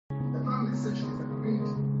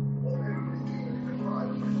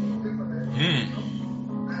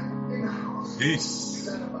Peace.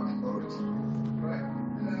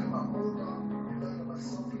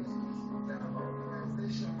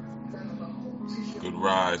 Good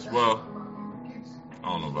rise. Well, I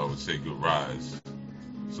don't know if I would say good rise.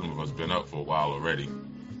 Some of us been up for a while already.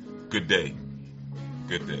 Good day.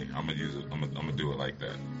 Good day. I'm gonna use it. I'm gonna do it like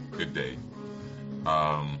that. Good day.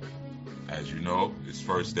 Um, as you know, it's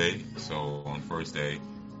first day. So on first day,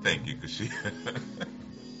 thank you, cause she.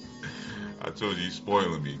 I told you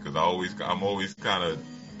spoiling me, cause I'm always kind of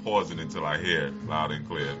pausing until I hear loud and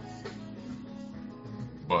clear.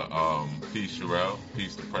 But peace, Sherelle.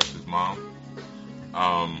 Peace to precious mom.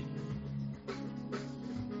 Um,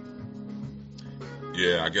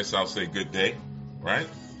 yeah, I guess I'll say good day, right?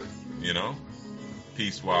 You know,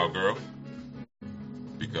 peace, wild girl.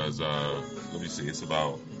 Because let me see, it's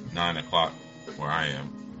about 9 o'clock where I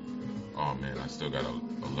am. Oh man, I still got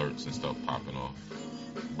alerts and stuff popping off.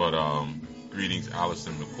 But greetings,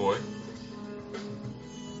 Allison McCoy,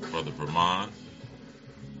 brother Vermont,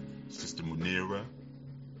 sister Munira,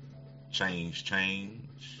 change,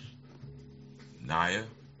 Naya.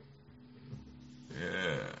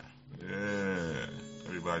 Yeah.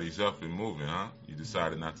 Everybody's up and moving, huh? You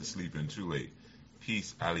decided not to sleep in too late.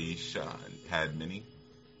 Peace, Aisha and Padmini.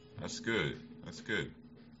 That's good. That's good.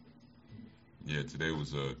 Yeah, today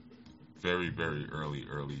was a very, very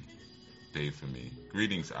early day for me.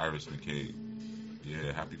 Greetings, Iris McCabe.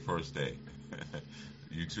 Yeah, happy first day.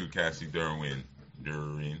 You too, Cassie Derwin.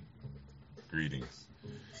 Greetings.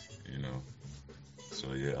 You know.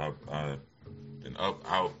 So yeah, I've been up,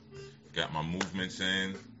 out, got my movements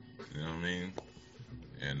in. You know what I mean?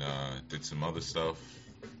 And did some other stuff.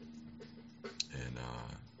 And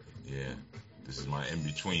yeah, this is my in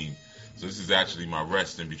between. So this is actually my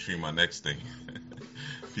rest in between my next thing.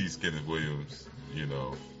 Peace, Kenneth Williams. You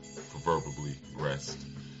know, proverbially rest.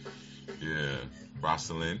 Yeah,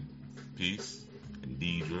 Rosalind, peace, and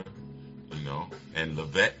Deidre. You know, and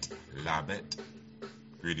Lavette.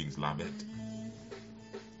 Greetings, Lavette.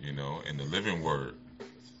 You know, and the Living Word.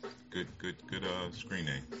 Good screen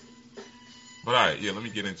name. But all right, yeah, let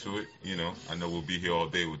me get into it. You know, I know we'll be here all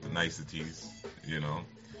day with the niceties. You know,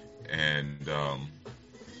 and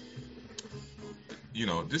you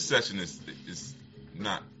know, this session is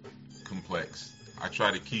not complex. I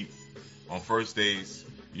try to keep on first days.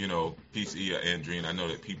 You know, peace, Ia, Andrine. I know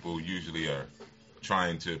that people usually are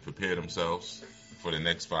trying to prepare themselves for the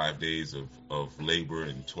next 5 days of labor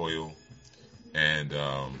and toil, and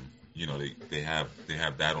you know, they have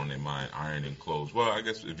that on their mind, ironing clothes. Well, I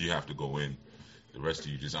guess if you have to go in, the rest of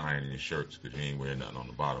you just ironing your shirts because you ain't wearing nothing on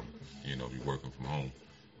the bottom. You know, you're working from home,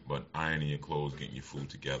 but ironing your clothes, getting your food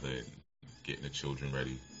together, and getting the children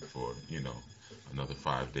ready for, you know, another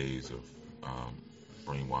 5 days of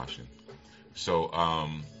brainwashing. So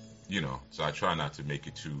you know, so I try not to make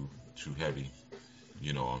it too heavy,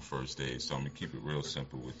 you know, on first days. So I'm gonna keep it real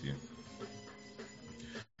simple with you.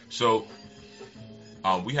 So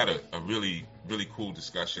we had a really cool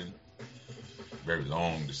discussion, very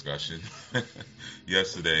long discussion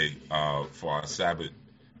yesterday for our Sabbath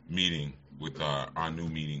meeting with our new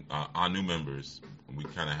members. We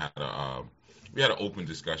kind of had we had an open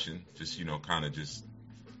discussion, just, you know, kind of just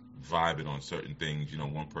vibing on certain things. You know,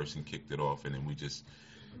 one person kicked it off, and then we just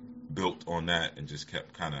built on that and just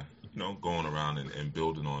kept kind of, you know, going around and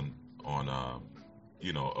building on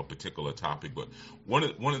you know, a particular topic. But one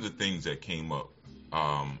of the things that came up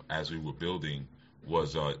as we were building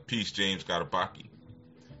was peace, James Garabaki.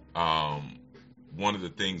 One of the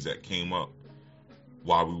things that came up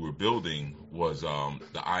while we were building was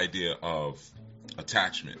the idea of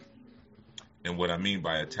attachment. And what I mean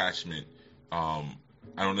by attachment, I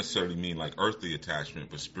don't necessarily mean like earthly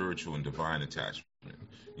attachment, but spiritual and divine attachment.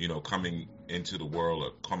 You know, coming into the world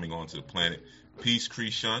or coming onto the planet. Peace,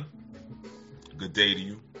 Krishan. Good day to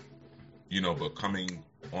you. You know, but coming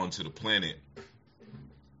onto the planet,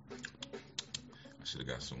 I should have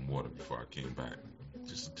got some water before I came back.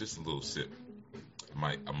 Just a little sip.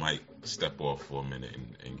 I might step off for a minute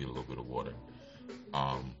and get a little bit of water.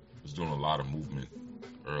 I was doing a lot of movement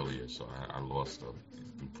earlier, so I lost through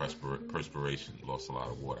perspiration, lost a lot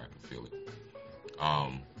of water. I can feel it.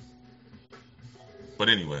 But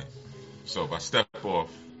anyway, so if I step off,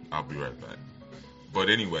 I'll be right back. But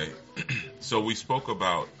anyway, so we spoke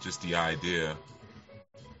about just the idea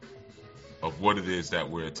of what it is that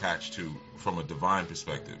we're attached to from a divine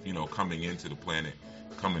perspective, you know, coming into the planet,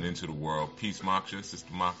 coming into the world. Peace, Moksha,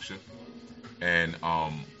 Sister Moksha. And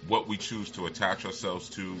what we choose to attach ourselves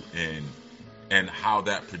to, and how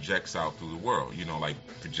that projects out through the world, you know, like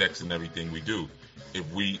projects in everything we do.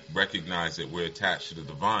 if we recognize that we're attached to the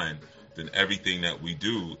divine, then everything that we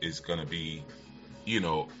do is going to be,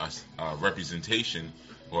 a representation,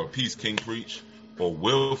 or a piece King preach, or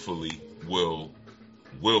will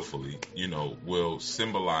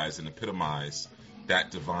symbolize and epitomize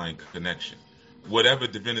that divine connection, whatever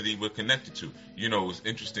divinity we're connected to. It was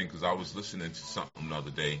interesting because I was listening to something the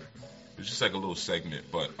other day. It was just like a little segment,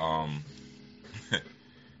 but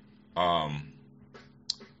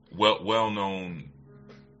well-known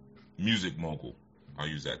music mogul, I'll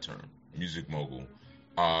use that term, music mogul,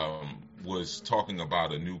 was talking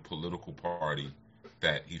about a new political party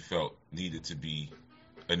that he felt needed to be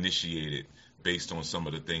initiated based on some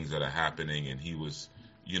of the things that are happening. And he was,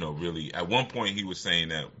 really, at one point he was saying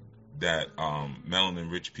that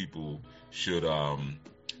melanin rich people should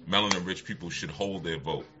hold their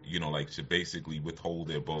vote, like to basically withhold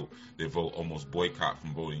their vote, almost boycott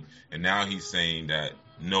from voting. And now he's saying that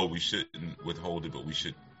no, we shouldn't withhold it, but we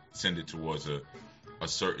should send it towards a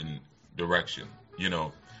certain direction,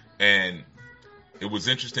 And it was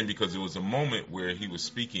interesting because there was a moment where he was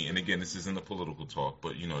speaking, and again, this isn't a political talk,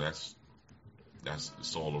 but it's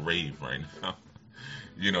all a rave right now,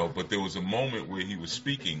 But there was a moment where he was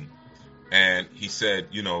speaking, and he said,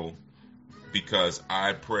 because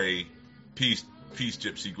I pray, peace,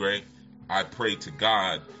 Gypsy Gray, I pray to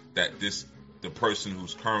God that the person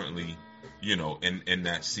who's currently, in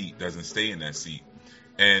that seat doesn't stay in that seat.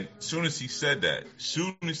 And as soon as he said,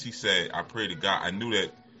 I pray to God,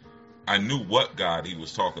 I knew what God he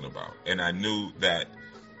was talking about. And I knew that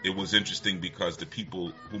it was interesting because the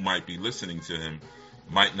people who might be listening to him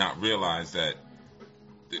might not realize that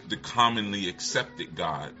the commonly accepted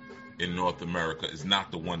God in North America is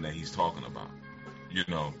not the one that he's talking about.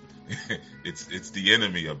 It's the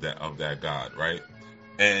enemy of that God, right?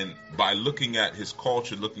 And by looking at his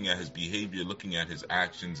culture, looking at his behavior, looking at his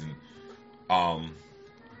actions, and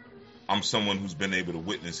I'm someone who's been able to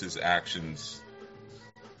witness his actions,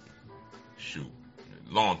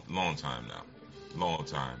 long time now. Long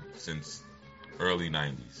time, since early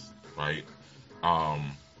 90s, right?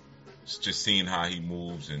 Just seeing how he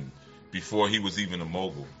moves, and before he was even a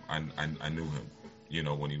mogul, I knew him,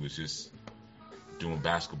 when he was just doing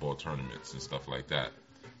basketball tournaments and stuff like that.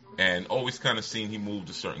 And always kind of seen he moved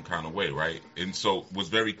a certain kind of way, right? And so was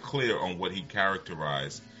very clear on what he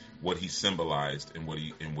characterized, what he symbolized, and what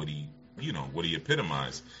he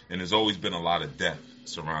epitomized. And there's always been a lot of death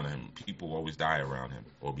surrounding him. People always die around him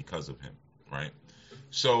or because of him, right?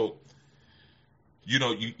 So,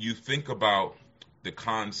 you think about the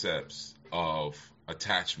concepts of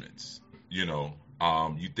attachments, you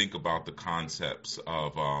think about the concepts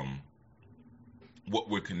of what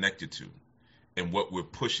we're connected to and what we're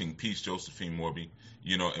pushing, peace, Josephine Morby,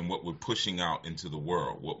 and what we're pushing out into the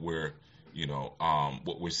world, what we're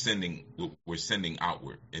sending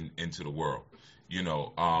outward into the world,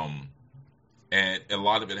 and a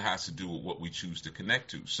lot of it has to do with what we choose to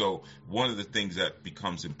connect to. So one of the things that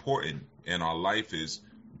becomes important in our life is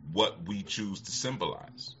what we choose to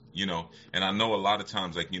symbolize, and I know a lot of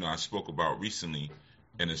times, like, I spoke about recently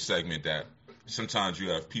in a segment that sometimes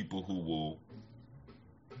you have people who will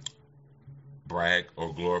brag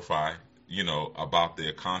or glorify, about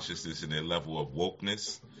their consciousness and their level of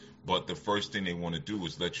wokeness. But the first thing they want to do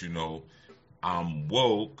is let you know, I'm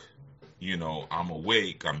woke, I'm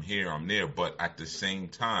awake, I'm here, I'm there. But at the same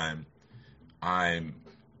time, I'm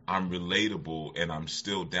relatable, and I'm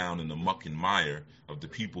still down in the muck and mire of the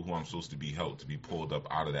people who I'm supposed to be helped to be pulled up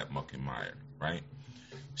out of that muck and mire, right?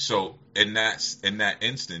 So in that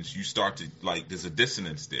instance, you start to, like, there's a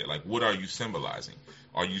dissonance there. Like, what are you symbolizing?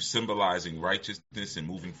 Are you symbolizing righteousness and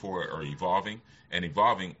moving forward or evolving,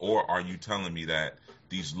 or are you telling me that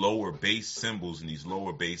these lower base symbols and these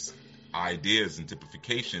lower base ideas and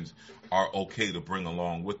typifications are okay to bring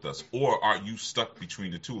along with us? Or are you stuck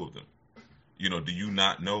between the two of them? Do you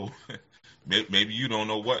not know? Maybe you don't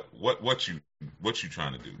know what you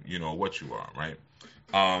trying to do, what you are, right?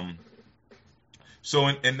 So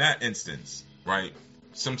in that instance, right,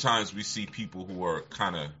 sometimes we see people who are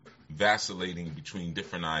kind of vacillating between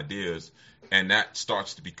different ideas, and that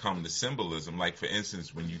starts to become the symbolism. Like, for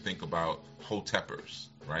instance, when you think about Hotepers,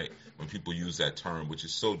 right, when people use that term, which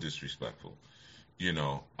is so disrespectful,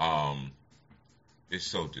 it's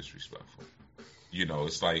so disrespectful.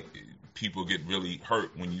 It's like people get really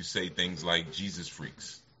hurt when you say things like Jesus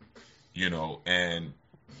freaks, and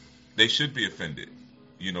they should be offended.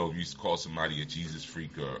 If you call somebody a Jesus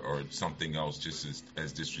freak or something else just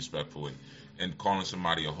as disrespectful, and calling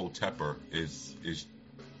somebody a Hoteper is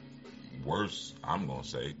worse, I'm going to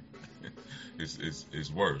say.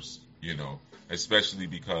 is worse, especially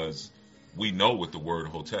because we know what the word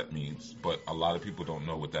Hotep means, but a lot of people don't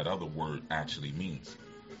know what that other word actually means.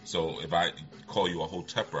 So if I call you a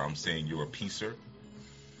Hotepper, I'm saying you're a peacer.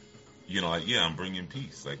 Like, yeah, I'm bringing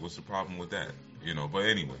peace. Like, what's the problem with that? But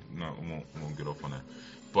anyway, no, we won't get off on that.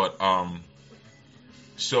 But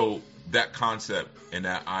so that concept and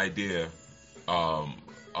that idea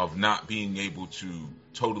of not being able to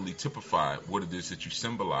totally typify what it is that you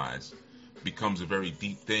symbolize becomes a very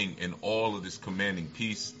deep thing in all of this commanding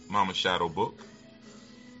peace. Mama Shadow book,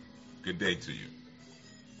 good day to you.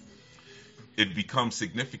 It becomes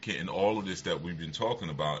significant in all of this that we've been talking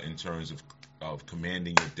about in terms of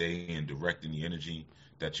commanding your day and directing the energy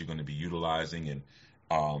that you're going to be utilizing, and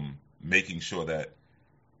making sure that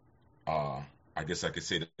I guess I could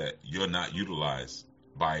say that you're not utilized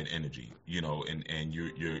by an energy, and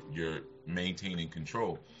you're maintaining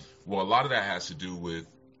control. Well, a lot of that has to do with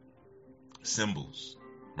symbols,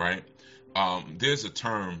 right? There's a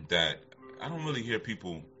term that I don't really hear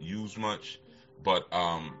people use much, but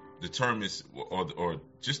the term is, or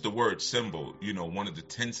just the word symbol, one of the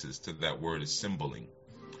tenses to that word is symboling.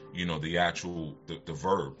 The actual, the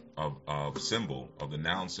verb of symbol, of the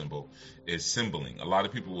noun symbol, is symboling. A lot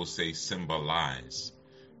of people will say symbolize,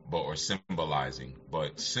 or symbolizing,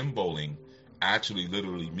 but symboling actually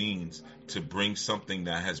literally means to bring something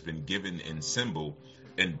that has been given in symbol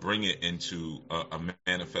and bring it into a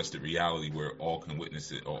manifested reality where all can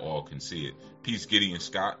witness it or all can see it. Peace, Gideon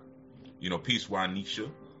Scott. Peace,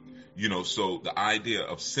 Juanisha. So the idea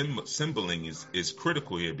of symboling is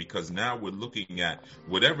critical here, because now we're looking at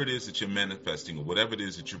whatever it is that you're manifesting or whatever it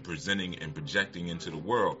is that you're presenting and projecting into the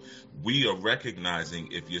world. We are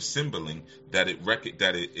recognizing, if you're symboling, that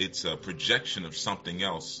it's a projection of something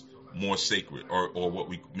else more sacred, or what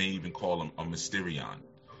we may even call a mysterion,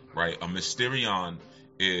 right? A mysterion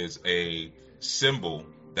is a symbol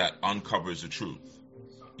that uncovers the truth.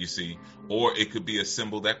 You see, or it could be a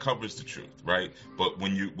symbol that covers the truth, right? But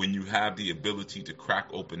when you have the ability to crack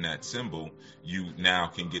open that symbol, you now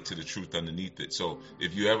can get to the truth underneath it. So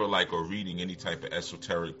if you ever are reading any type of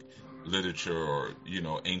esoteric literature or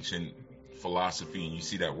ancient philosophy, and you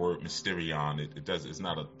see that word mysterion, it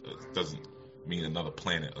doesn't mean another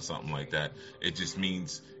planet or something like that. It just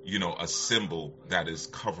means a symbol that is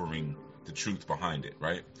covering the truth behind it,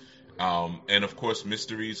 right? And of course,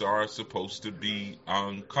 mysteries are supposed to be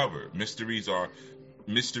uncovered. Mysteries are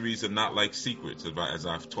not like secrets, as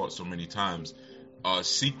I've taught so many times.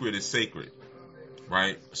 Secret is sacred,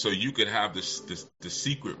 right? So you could have the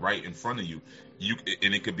secret right in front of you,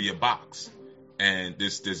 and it could be a box, and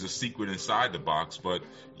there's a secret inside the box, but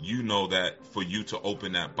that for you to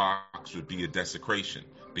open that box would be a desecration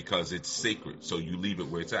because it's sacred. So you leave it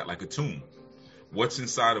where it's at, like a tomb. What's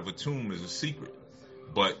inside of a tomb is a secret.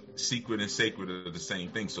 But secret and sacred are the same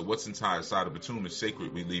thing. So what's inside of a tomb is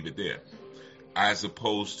sacred. We leave it there. As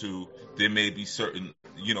opposed to, there may be certain,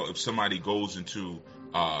 if somebody goes into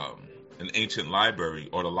an ancient library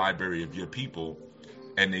or the library of your people,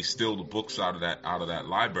 and they steal the books out of that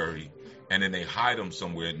library, and then they hide them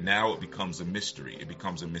somewhere, now it becomes a mystery. It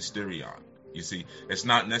becomes a mysterion. You see, it's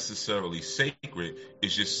not necessarily sacred.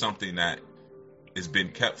 It's just something that has been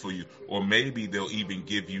kept for you, or maybe they'll even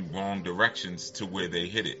give you wrong directions to where they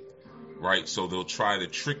hid it, right? So they'll try to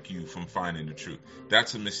trick you from finding the truth.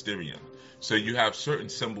 That's a mysterium. So you have certain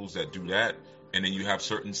symbols that do that, and then you have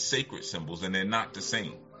certain sacred symbols, and they're not the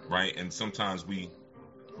same, right? And sometimes we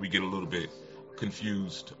get a little bit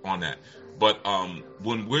confused on that. But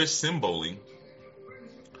when we're symboling,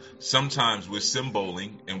 sometimes we're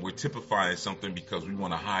symboling and we're typifying something because we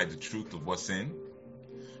want to hide the truth of what's in,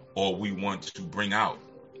 or we want to bring out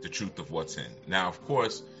the truth of what's in. Now, of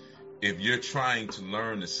course, if you're trying to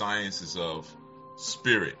learn the sciences of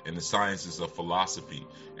spirit and the sciences of philosophy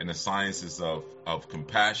and the sciences of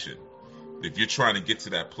compassion, if you're trying to get to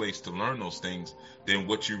that place to learn those things, then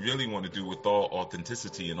what you really want to do with all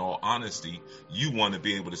authenticity and all honesty, you want to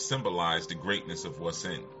be able to symbolize the greatness of what's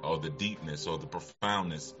in, or the deepness or the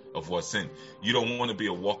profoundness of what's in. You don't want to be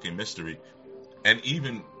a walking mystery. And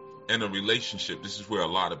even in a relationship, this is where a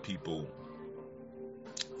lot of people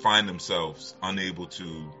find themselves unable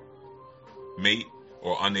to mate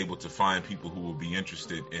or unable to find people who will be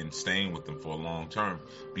interested in staying with them for a long term,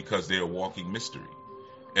 because they're a walking mystery.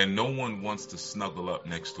 And no one wants to snuggle up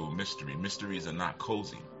next to a mystery. Mysteries are not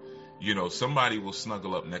cozy. Somebody will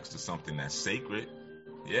snuggle up next to something that's sacred.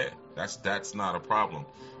 Yeah, that's not a problem.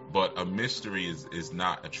 But a mystery is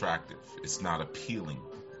not attractive. It's not appealing.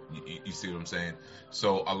 You see what I'm saying?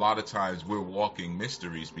 So a lot of times we're walking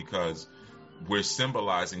mysteries because we're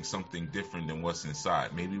symbolizing something different than what's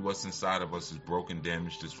inside. Maybe what's inside of us is broken,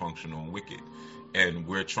 damaged, dysfunctional, and wicked. And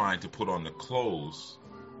we're trying to put on the clothes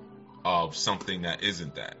of something that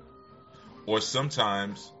isn't that. Or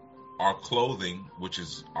sometimes our clothing, which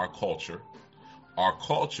is our culture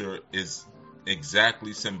is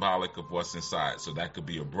exactly symbolic of what's inside. So that could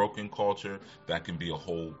be a broken culture, that can be a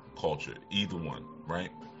whole culture, either one, right?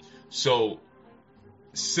 So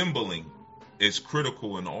symboling is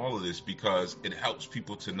critical in all of this because it helps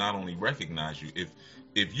people to not only recognize you.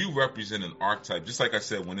 If you represent an archetype, just like I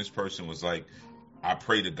said, when this person was like, I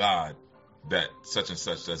pray to God that such and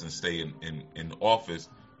such doesn't stay in office,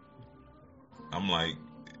 I'm like,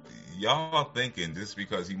 y'all thinking just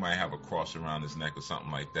because he might have a cross around his neck or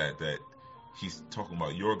something like that, that he's talking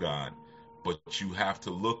about your God, but you have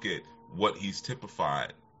to look at what he's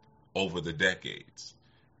typified over the decades.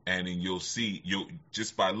 And then you'll see,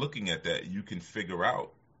 just by looking at that, you can figure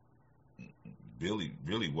out really,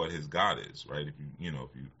 really what his God is, right?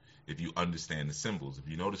 If you understand the symbols, if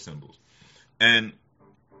you know the symbols. And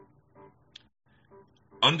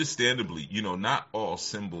understandably, not all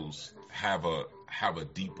symbols have a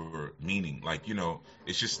deeper meaning. Like,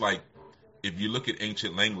 it's just like if you look at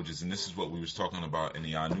ancient languages, and this is what we was talking about in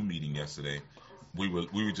the Anu meeting yesterday. We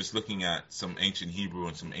were just looking at some ancient Hebrew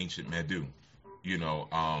and some ancient Medu,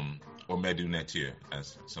 or Medu Netir,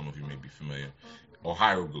 as some of you may be familiar, or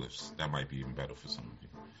hieroglyphs. That might be even better for some of you.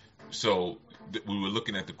 So we were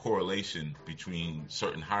looking at the correlation between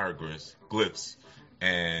certain hieroglyphs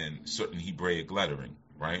and certain Hebraic lettering,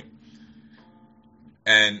 right?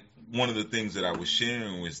 And one of the things that I was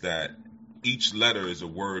sharing was that each letter is a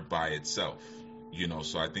word by itself,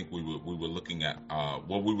 So I think we were looking at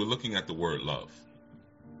we were looking at the word love,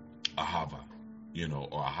 ahava,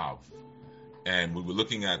 or ahav, and we were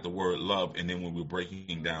looking at the word love, and then we were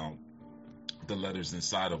breaking down the letters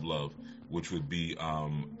inside of love, which would be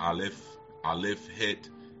aleph, het,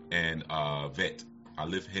 and vet,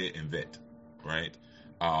 aleph, het, and vet, right?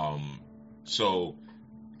 So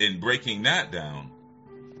in breaking that down,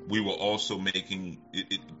 we were also making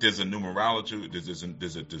there's a numerology,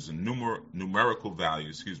 there's a numerical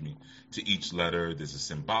value, to each letter. There's a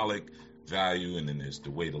symbolic value, and then there's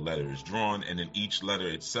the way the letter is drawn, and then each letter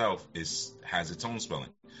itself has its own spelling.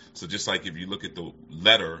 So just like if you look at the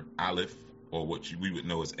letter aleph, or what we would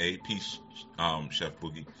know as A, peace, Chef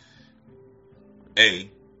Boogie,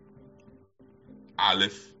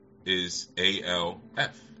 aleph is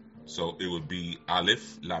ALF, so it would be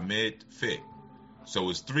aleph lamed fe. So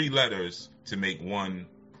it's 3 letters to make one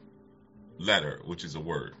letter, which is a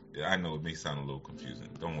word. I know it may sound a little confusing.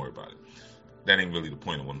 Don't worry about it. That ain't really the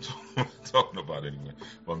point of what I'm talking about anyway.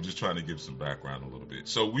 But I'm just trying to give some background a little bit.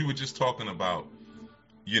 So we were just talking about,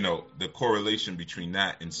 the correlation between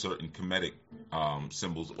that and certain Kemetic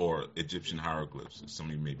symbols or Egyptian hieroglyphs. Some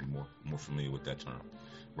of you may be more familiar with that term,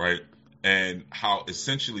 right? And how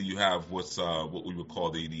essentially you have what we would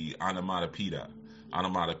call the onomatopoeia,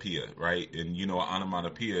 right? And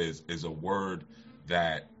onomatopoeia is a word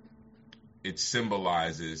that it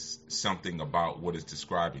symbolizes something about what it's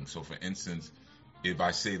describing. So for instance, if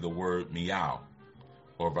I say the word meow,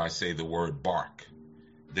 or if I say the word bark,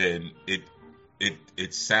 then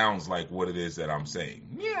it sounds like what it is that I'm saying.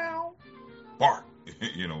 Meow, bark,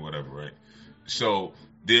 whatever, right? So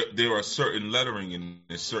there are certain lettering and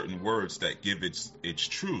there's certain words that give its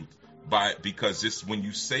truth because when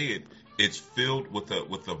you say it, it's filled with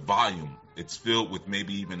a volume. It's filled with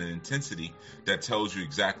maybe even an intensity that tells you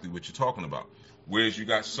exactly what you're talking about. Whereas you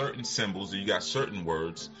got certain symbols or you got certain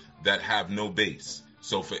words that have no base.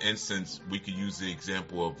 So for instance, we could use the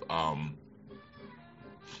example of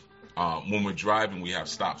when we're driving, we have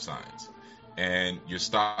stop signs. And your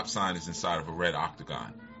stop sign is inside of a red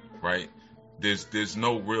octagon, right? There's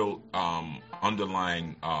no real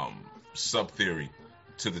underlying sub-theory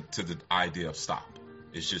to the idea of stop.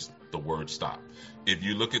 It's just the word stop. If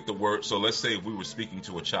you look at the word, so let's say if we were speaking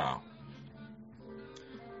to a child.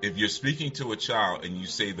 If you're speaking to a child and you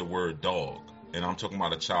say the word dog, and I'm talking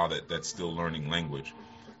about a child that's still learning language,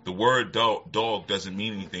 the word dog doesn't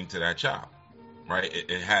mean anything to that child, right?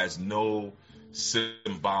 It has no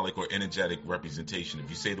symbolic or energetic representation. If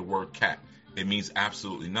you say the word cat, it means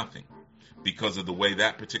absolutely nothing because of the way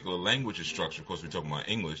that particular language is structured. Of course, we're talking about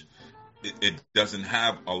English. It doesn't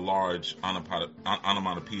have a large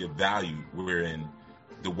onomatopoeia value wherein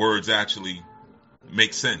the words actually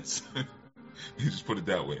make sense. You just put it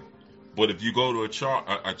that way. But if you go to a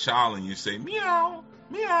child and you say meow,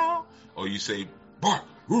 meow, or you say bark,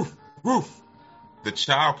 roof, roof, the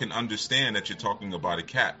child can understand that you're talking about a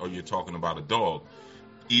cat or you're talking about a dog.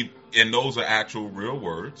 And those are actual real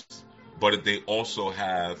words, but they also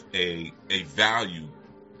have a value,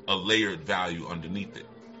 a layered value underneath it,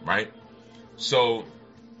 right? So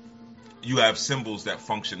you have symbols that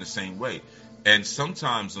function the same way. And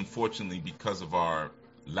sometimes, unfortunately, because of our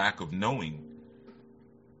lack of knowing,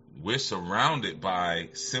 we're surrounded by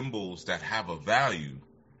symbols that have a value,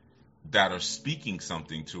 that are speaking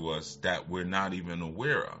something to us that we're not even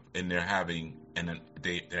aware of, and they're having an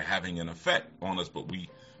effect on us, but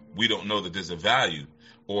we don't know that there's a value.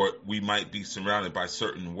 Or we might be surrounded by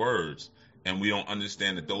certain words, and we don't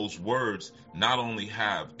understand that those words not only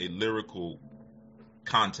have a lyrical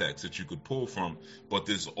context that you could pull from, but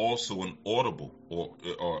there's also an audible or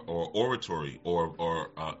oratory or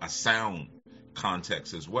a sound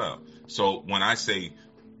context as well. So when I say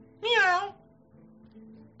meow,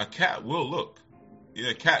 a cat will look.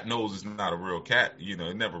 A cat knows it's not a real cat.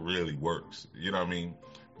 It never really works. You know what I mean?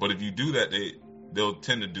 But if you do that, they'll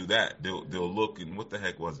tend to do that. They'll look and what the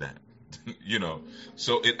heck was that?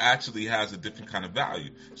 So it actually has a different kind of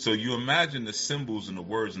value. So you imagine the symbols and the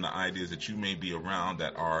words and the ideas that you may be around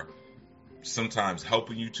that are sometimes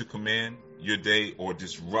helping you to command your day or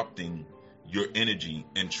disrupting your energy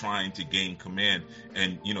and trying to gain command.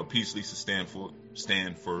 And peace, Lisa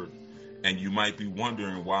Stanford. And you might be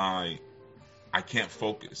wondering why I can't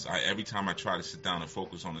focus. Every time I try to sit down and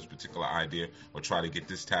focus on this particular idea or try to get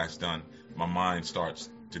this task done, my mind starts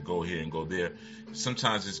to go here and go there.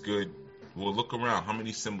 Sometimes it's good. Well, look around. How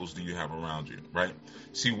many symbols do you have around you, right?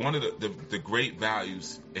 See, one of the great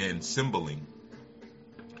values in symboling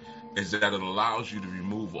is that it allows you to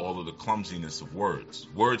remove all of the clumsiness of words.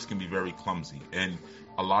 Words can be very clumsy, and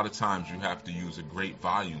a lot of times you have to use a great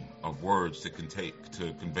volume of words to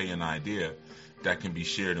convey an idea that can be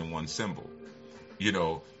shared in one symbol.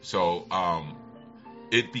 So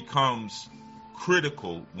it becomes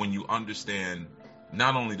critical when you understand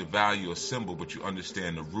not only the value of symbol, but you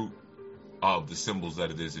understand the root of the symbols that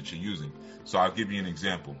it is that you're using. So I'll give you an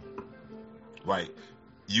example. Right.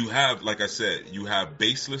 You have, like I said, you have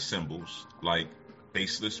baseless symbols, like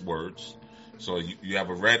baseless words. So you have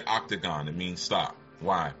a red octagon. It means stop.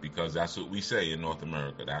 Why? Because that's what we say in North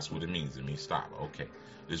America. That's what it means. It means stop. Okay.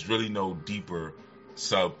 There's really no deeper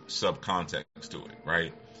sub context to it,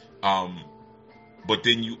 right? But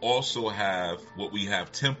then you also have what we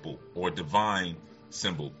have temple or divine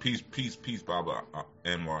symbol. Peace, Baba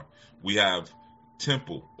Anwar. We have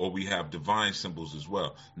temple or we have divine symbols as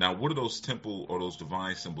well. Now, what do those temple or those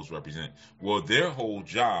divine symbols represent? Well, their whole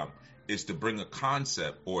job is to bring a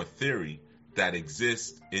concept or a theory that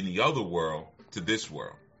exists in the other world to this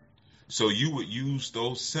world. So you would use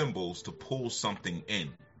those symbols to pull something in,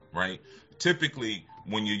 right? Typically,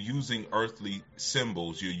 when you're using earthly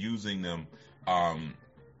symbols, you're using them,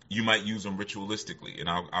 you might use them ritualistically, and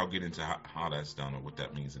I'll get into how that's done or what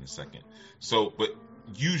that means in a second. So, but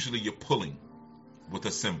usually you're pulling with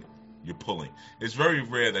a symbol. You're pulling. It's very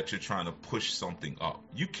rare that you're trying to push something up.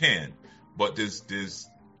 You can, but there's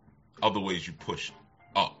other ways you push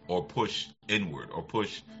up or push inward or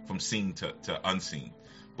push from seen to unseen.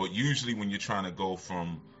 But usually when you're trying to go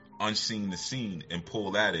from unseen to seen and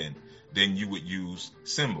pull that in, then you would use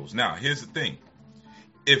symbols. Now, here's the thing.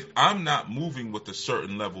 If I'm not moving with a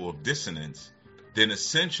certain level of dissonance, then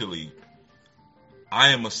essentially I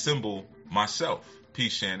am a symbol myself.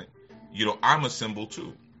 Peace, Shannon. I'm a symbol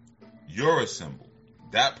too. You're a symbol.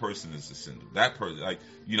 That person is a symbol. That person,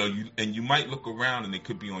 you might look around and it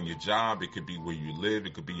could be on your job, it could be where you live,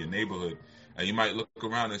 it could be your neighborhood, and you might look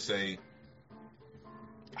around and say,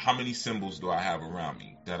 how many symbols do I have around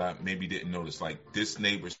me that I maybe didn't notice? Like, this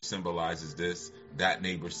neighbor symbolizes this, that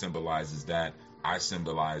neighbor symbolizes that, I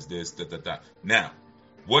symbolize this, Now,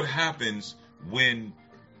 what happens when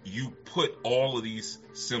you put all of these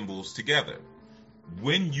symbols together?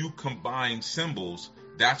 When you combine symbols,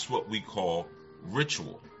 that's what we call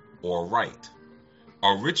ritual or rite.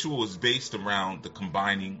 A ritual is based around the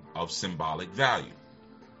combining of symbolic value.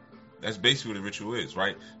 That's basically what a ritual is,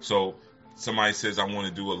 right? So somebody says, I want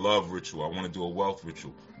to do a love ritual. I want to do a wealth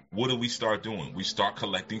ritual. What do we start doing? We start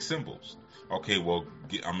collecting symbols. Okay, well,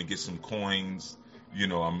 I'm going to get some coins. I'm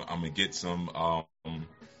going to get some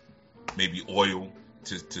maybe oil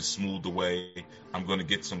to smooth the way. I'm going to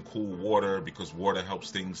get some cool water because water helps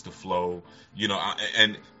things to flow.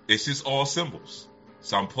 And it's just all symbols.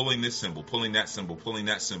 So I'm pulling this symbol, pulling that symbol, pulling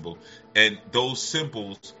that symbol. And those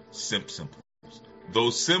symbols,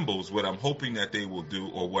 those symbols, what I'm hoping that they will do,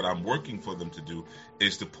 or what I'm working for them to do,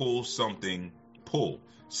 is to pull something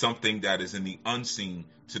that is in the unseen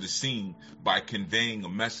to the seen by conveying a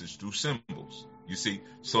message through symbols. You see?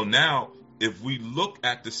 So now, if we look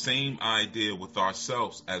at the same idea with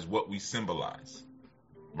ourselves as what we symbolize,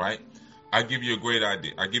 right? I give you a great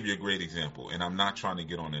idea. I give you a great example, and I'm not trying to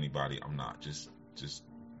get on anybody. I'm not. Just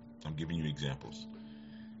I'm giving you examples.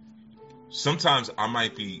 Sometimes I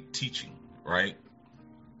might be teaching, right?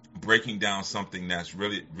 breaking down something that's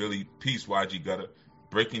really, really, peace, YG Gutter,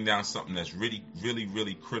 breaking down something that's really, really,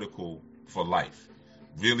 really critical for life,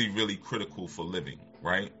 really, really critical for living,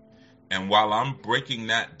 right? And while I'm breaking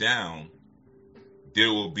that down, there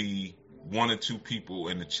will be one or two people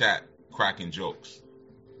in the chat cracking jokes,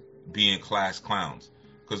 being class clowns,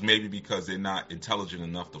 because they're not intelligent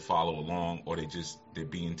enough to follow along, or they're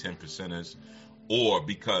being 10%ers, or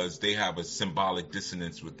because they have a symbolic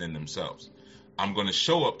dissonance within themselves. I'm going to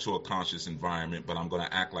show up to a conscious environment, but I'm going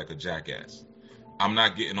to act like a jackass. I'm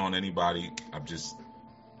not getting on anybody. I'm just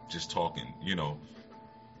talking,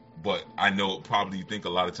 But I know probably you think a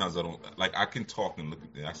lot of times I don't, like, I can talk and look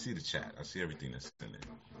at it. I see the chat. I see everything that's in it,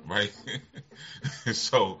 right?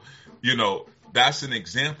 So, that's an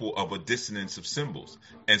example of a dissonance of symbols.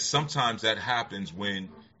 And sometimes that happens when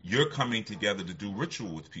you're coming together to do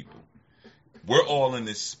ritual with people. We're all in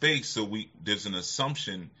this space, so there's an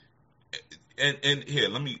assumption. And here,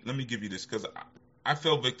 let me give you this, because I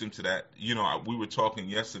fell victim to that. We were talking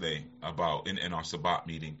yesterday about in our Sabbat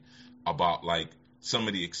meeting about, like, some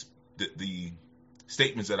of the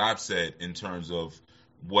statements that I've said in terms of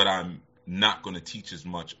what I'm not going to teach as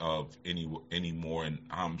much of anymore, and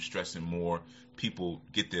I'm stressing more people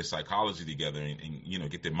get their psychology together and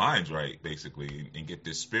get their minds right, basically, and get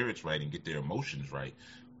their spirits right and get their emotions right,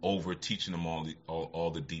 over teaching them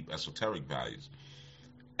all the deep esoteric values.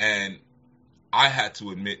 And I had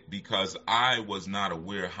to admit, because I was not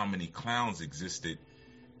aware how many clowns existed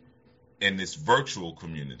in this virtual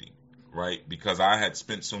community, right? Because I had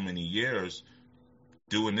spent so many years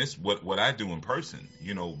doing this, what I do in person,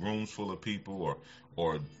 rooms full of people,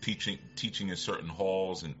 or teaching in certain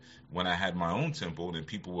halls. And when I had my own temple, then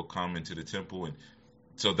people would come into the temple, and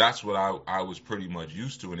so that's what I was pretty much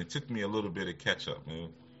used to. And it took me a little bit of catch up.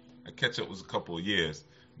 A catch up was a couple of years,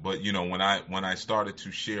 but when I started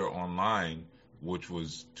to share online, which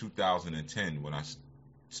was 2010, when I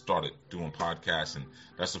started doing podcasts, and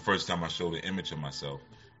that's the first time I showed an image of myself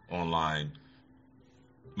online.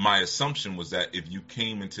 My assumption was that if you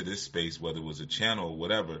came into this space, whether it was a channel or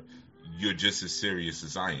whatever, you're just as serious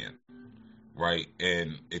as I am, right?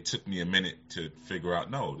 And it took me a minute to figure out,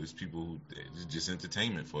 no, there's people who, it's just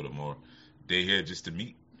entertainment for them, or they're here just to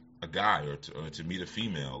meet a guy, or to meet a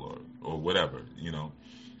female, or whatever,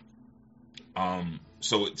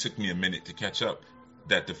 So it took me a minute to catch up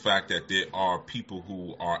that the fact that there are people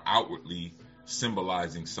who are outwardly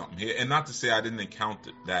symbolizing something here, and not to say I didn't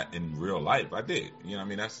encounter that in real life. I did.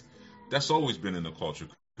 That's always been in the culture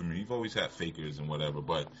community. You've always had fakers and whatever,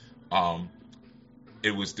 but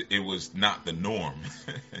it was not the norm.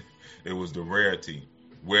 It was the rarity.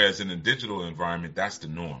 Whereas in a digital environment, that's the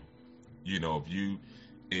norm.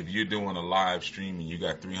 If you're doing a live stream and you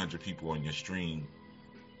got 300 people on your stream,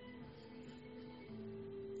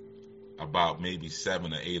 about maybe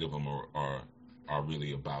 7 or 8 of them are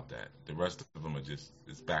really about that. The rest of them are just,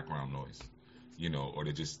 it's background noise, or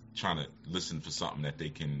they're just trying to listen for something that they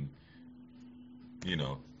can,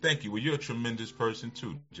 Thank you. Well, you're a tremendous person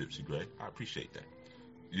too, Gypsy Gray. I appreciate that.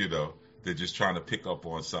 They're just trying to pick up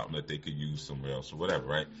on something that they could use somewhere else or whatever,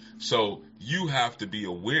 right? So you have to be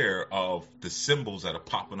aware of the symbols that are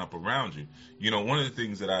popping up around you. One of the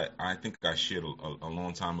things that I think I shared a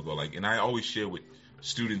long time ago, and I always share with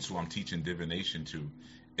students who I'm teaching divination to,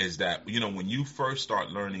 is that, when you first start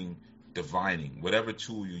learning divining, whatever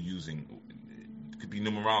tool you're using, it could be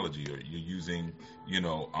numerology, or you're using,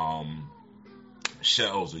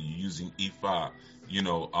 shells, or you're using Ifa,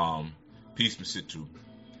 Peace Msitu,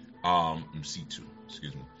 C2,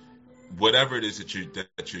 excuse me. Whatever it is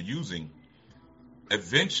that you're using,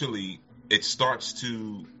 eventually it starts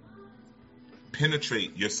to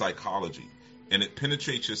penetrate your psychology. And it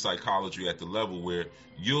penetrates your psychology at the level where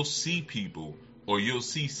you'll see people, or you'll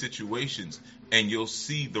see situations, and you'll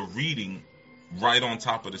see the reading right on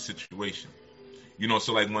top of the situation.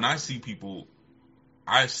 So like when I see people,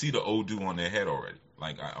 I see the Odu on their head already.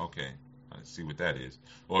 Like, okay, I see what that is.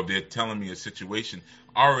 Or if they're telling me a situation,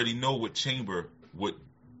 I already know what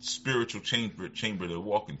spiritual chamber they're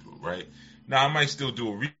walking through, right? Now, I might still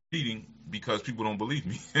do a reading because people don't believe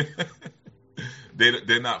me.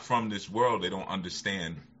 They're not from this world. They don't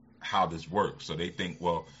understand how this works. So they think,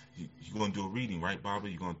 well, you're going to do a reading, right, Baba?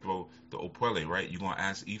 You're going to throw the Opwele, right? You're going to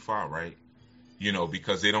ask Ifa, right?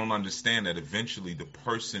 Because they don't understand that eventually the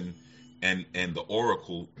person and the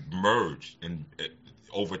oracle merge, and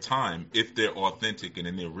over time, if they're authentic and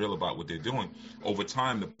then they're real about what they're doing, over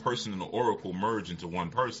time the person and the oracle merge into one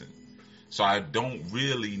person. So I don't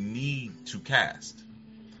really need to cast.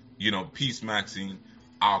 Peace, Maxine.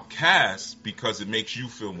 I'll cast because it makes you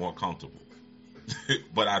feel more comfortable.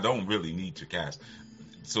 But I don't really need to cast.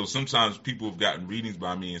 So sometimes people have gotten readings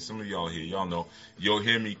by me, and some of y'all here, y'all know, you'll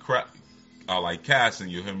hear me crack, like cast,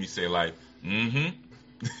 and you'll hear me say like,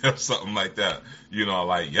 mm-hmm, or something like that.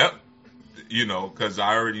 Like, yep, because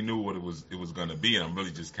I already knew what it was going to be, and I'm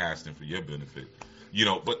really just casting for your benefit.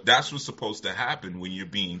 But that's what's supposed to happen when you're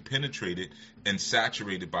being penetrated and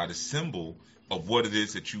saturated by the symbol of what it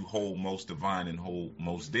is that you hold most divine and hold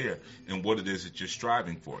most dear, and what it is that you're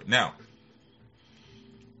striving for. Now,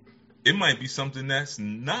 it might be something that's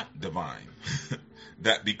not divine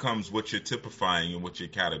that becomes what you're typifying and what you're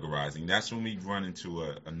categorizing. That's when we run into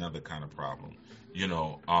another kind of problem. you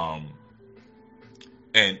know um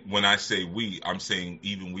and when I say we, I'm saying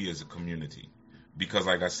even we as a community, because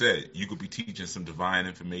like I said, you could be teaching some divine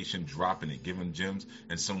information, dropping it, giving gems,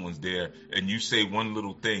 and someone's there and you say one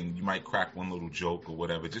little thing, you might crack one little joke or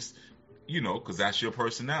whatever, just because that's your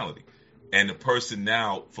personality, and the person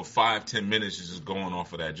now for 5-10 minutes is just going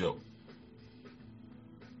off of that joke.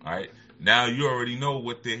 All right. Now you already know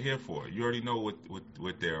what they're here for. You already know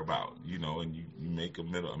what they're about, and you make a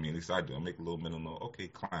middle. I mean, at least I do. I make a little middle note. Okay,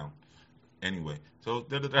 clown. Anyway, so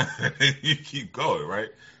you keep going, right?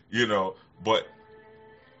 But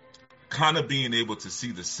kind of being able to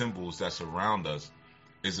see the symbols that's around us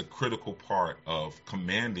is a critical part of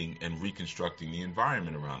commanding and reconstructing the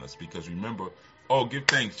environment around us. Because remember, give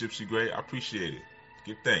thanks, Gypsy Gray. I appreciate it.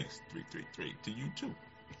 Give thanks, 333 to you too.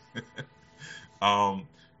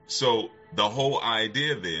 So the whole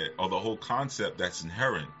idea there, or the whole concept that's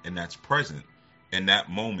inherent and that's present in that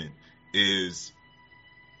moment, is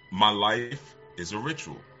my life is a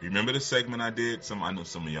ritual. Remember the segment I did? I know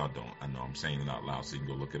some of y'all don't. I know I'm saying it out loud, so you can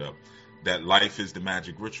go look it up. That life is the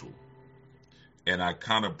magic ritual. And I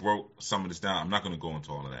kind of broke some of this down. I'm not going to go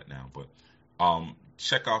into all of that now, but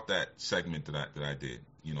check out that segment that I did.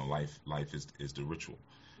 Life is the ritual.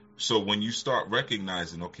 So when you start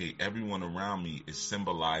recognizing, okay, everyone around me is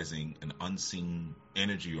symbolizing an unseen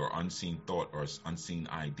energy or unseen thought or unseen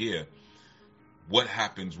idea, what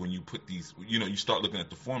happens when you put these, you start looking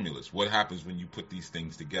at the formulas. What happens when you put these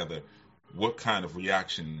things together? What kind of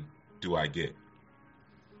reaction do I get?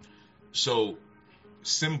 So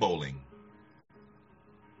symboling,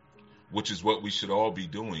 which is what we should all be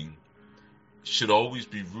doing, should always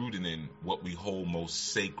be rooted in what we hold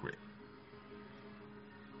most sacred.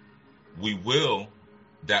 We will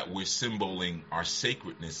that we're symboling our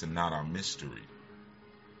sacredness and not our mystery.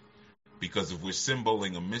 Because if we're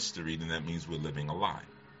symboling a mystery, then that means we're living a lie.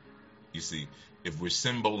 You see, if we're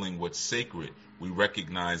symboling what's sacred, we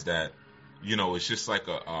recognize that, it's just like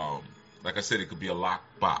like I said, it could be a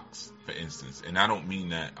locked box, for instance. And I don't mean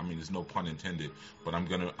that, there's no pun intended, but I'm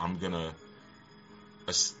gonna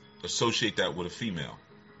associate that with a female.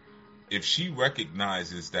 If she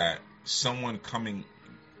recognizes that someone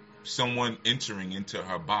entering into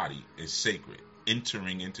her body is sacred,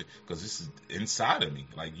 because this is inside of me,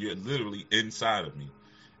 like you're literally inside of me,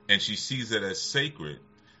 and she sees it as sacred,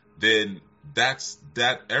 then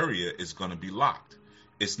that area is going to be locked.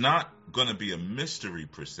 It's not going to be a mystery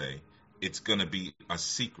per se, it's going to be a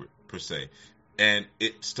secret per se, and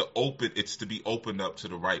it's to be opened up to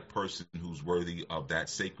the right person who's worthy of that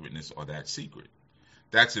sacredness or that secret.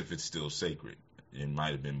 That's if it's still sacred. It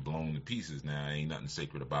might have been blown to pieces now. Ain't nothing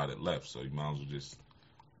sacred about it left. So you might as well just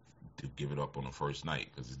give it up on the first night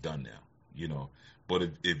because it's done now. But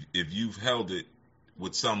if you've held it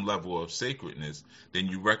with some level of sacredness, then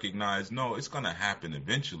you recognize, no, it's going to happen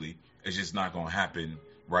eventually. It's just not going to happen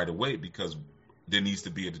right away, because there needs to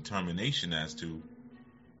be a determination as to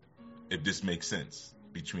if this makes sense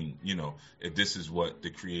between, if this is what the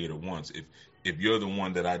creator wants. If you're the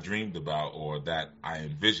one that I dreamed about, or that I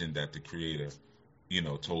envisioned that the creator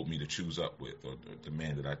told me to choose up with, or the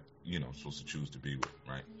man that I, supposed to choose to be with,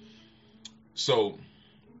 right? So,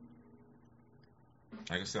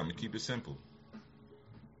 like I said, I'm going to keep it simple.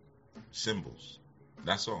 Symbols.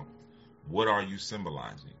 That's all. What are you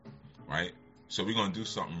symbolizing, right? So we're going to do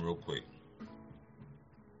something real quick.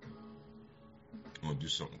 All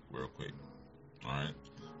right?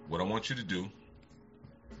 What I want you to do,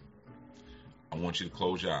 I want you to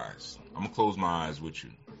close your eyes. I'm going to close my eyes with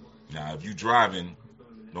you. Now, if you're driving,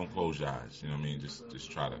 don't close your eyes. You know what I mean?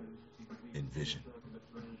 Just try to envision.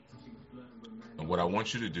 And what I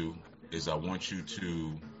want you to do is I want you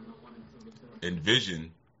to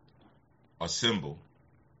envision a symbol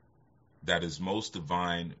that is most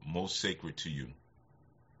divine, most sacred to you.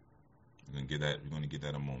 We're going to give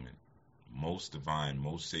that a moment. Most divine,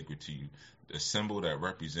 most sacred to you. A symbol that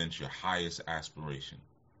represents your highest aspiration.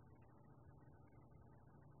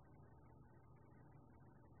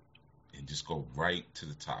 And just go right to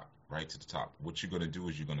the top. What you're going to do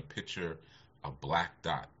is you're going to picture a black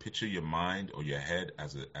dot. Picture your mind or your head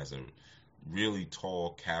as a really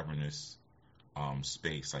tall, cavernous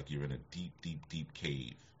space, like you're in a deep, deep, deep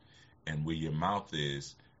cave. And where your mouth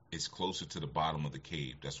is, it's closer to the bottom of the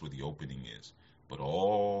cave. That's where the opening is. But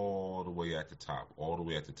all the way at the top, all the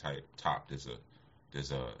way at the top,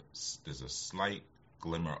 there's a slight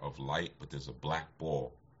glimmer of light, but there's a black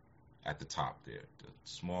ball at the top there, the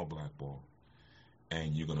small black ball.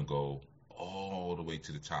 And you're gonna go all the way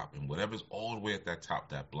to the top. And whatever's all the way at that top,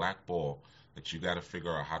 that black ball that you got to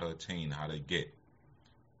figure out how to attain, how to get.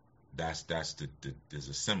 That's there's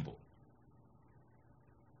a symbol.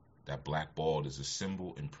 That black ball, there's a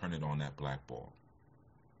symbol imprinted on that black ball.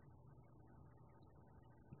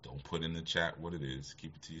 Don't put in the chat what it is.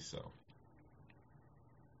 Keep it to yourself.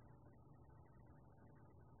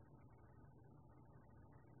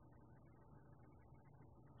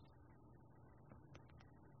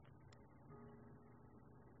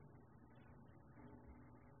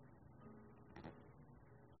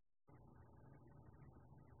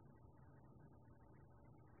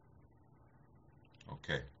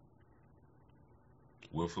 Okay.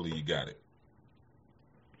 Willfully, you got it.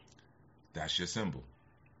 That's your symbol,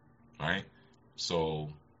 right? So,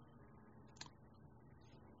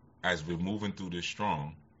 as we're moving through this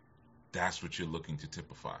strong, that's what you're looking to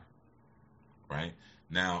typify, right?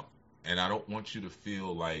 Now, and I don't want you to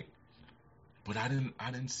feel like, but I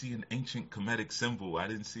didn't see an ancient Kemetic symbol. I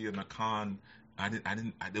didn't see an Akan.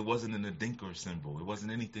 There wasn't an Adinkar symbol. It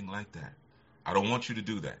wasn't anything like that. I don't want you to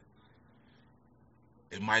do that.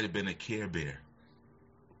 It might have been a Care Bear.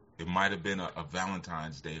 It might have been a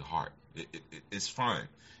Valentine's Day heart. It's fine.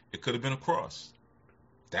 It could have been a cross.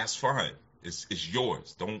 That's fine. It's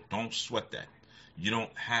yours. Don't sweat that. You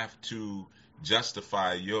don't have to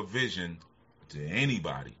justify your vision to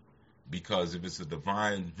anybody, because if it's a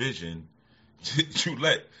divine vision, you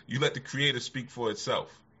let the Creator speak for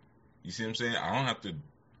itself. You see what I'm saying? I don't have to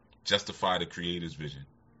justify the Creator's vision.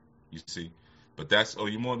 You see? But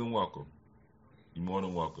you're more than welcome. You're more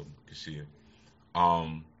than welcome, Kashia.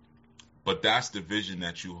 But that's the vision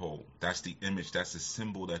that you hold. That's the image. That's the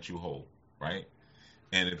symbol that you hold, right?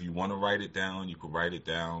 And if you want to write it down, you can write it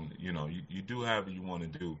down. You do however you want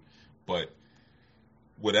to do. But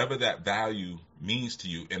whatever that value means to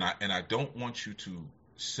you, and I don't want you to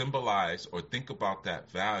symbolize or think about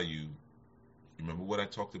that value. Remember what I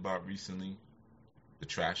talked about recently? The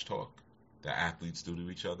trash talk that athletes do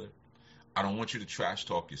to each other. I don't want you to trash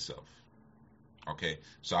talk yourself. Okay?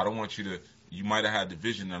 So I don't want you might have had the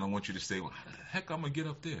vision. I don't want you to say, well, how the heck I'm going to get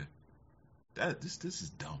up there? This is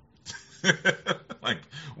dumb. Like,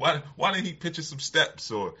 why didn't he picture some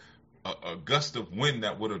steps or a gust of wind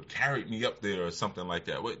that would have carried me up there or something like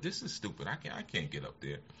that? Well, this is stupid. I can't get up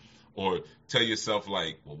there. Or tell yourself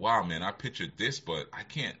like, well, wow, man, I pictured this, but I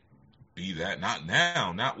can't be that. Not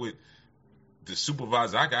now. Not with the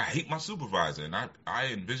supervisor. I hate my supervisor, and I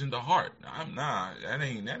envisioned a heart. That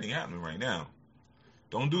ain't happening right now.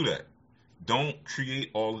 Don't do that. Don't create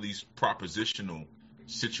all of these propositional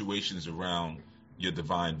situations around your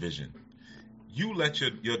divine vision. You let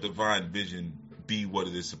your divine vision be what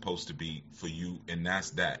it is supposed to be for you, and that's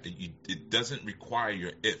that. It doesn't require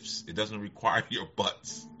your ifs. It doesn't require your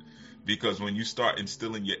buts. Because when you start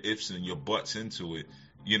instilling your ifs and your buts into it,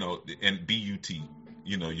 and B-U-T,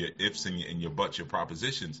 your ifs and your buts, your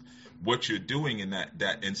propositions, what you're doing in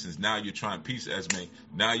that instance, now you're trying, peace, Esme,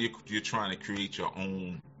 now you're trying to create your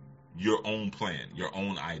own plan, your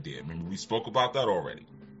own idea. Remember, we spoke about that already,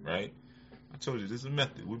 right? I told you, there's a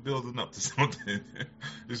method. We're building up to something.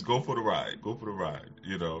 Just go for the ride. Go for the ride.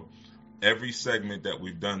 Every segment that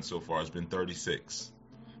we've done so far has been 36.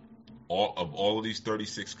 All of these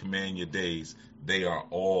 36 command your days, they are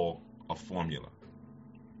all a formula.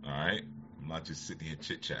 All right? I'm not just sitting here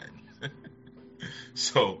chit-chatting.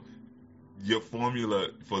 So your formula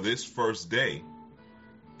for this first day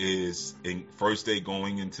is first day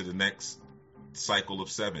going into the next cycle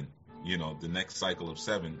of 7. The next cycle of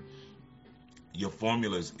 7. Your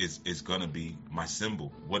formula is going to be my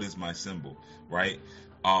symbol. What is my symbol, right?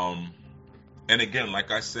 And again, like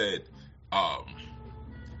I said,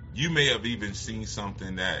 you may have even seen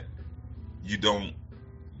something that you don't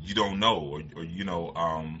know, or you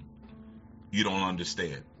don't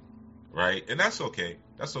understand, right? And that's okay.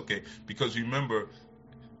 That's okay, because remember,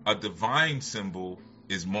 a divine symbol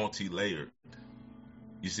is multi-layered.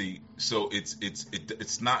 You see, so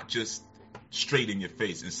it's not just straight in your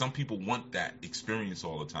face. And some people want that experience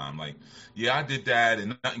all the time. Like, yeah, I did that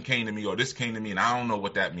and nothing came to me, or this came to me and I don't know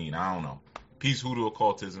what that means. I don't know. Peace, hoodoo,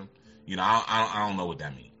 occultism. I don't know what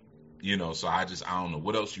that means. So I don't know.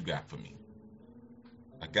 What else you got for me?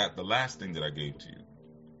 I got the last thing that I gave to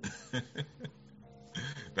you.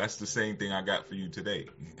 That's the same thing I got for you today.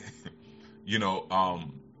 you know,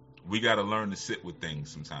 we got to learn to sit with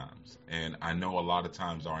things sometimes. And I know a lot of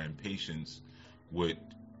times our impatience would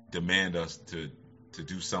demand us to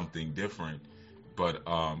do something different, but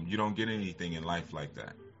you don't get anything in life like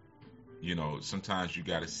that. Sometimes you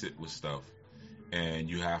got to sit with stuff and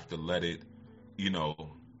you have to let it, you know,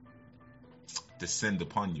 descend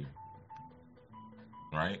upon you,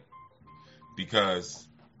 right? Because,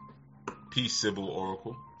 peace, Sybil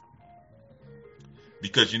Oracle.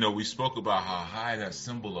 Because, we spoke about how high that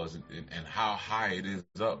symbol is and how high it is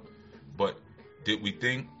up. But did we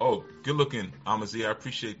think, oh, good looking, Amazi, I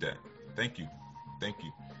appreciate that. Thank you. Thank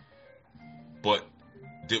you. But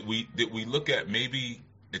did we look at maybe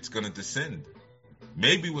it's going to descend?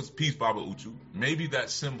 Maybe it was peace, Baba Uchu. Maybe that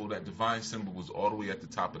symbol, that divine symbol, was all the way at the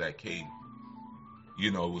top of that cave.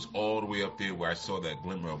 It was all the way up there where I saw that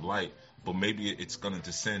glimmer of light. But maybe it's going to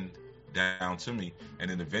descend down to me, and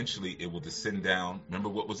then eventually it will descend down. Remember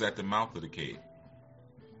what was at the mouth of the cave?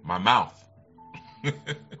 My mouth. You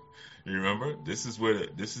remember? This is where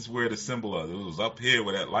the symbol of it was up here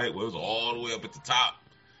where that light was, all the way up at the top.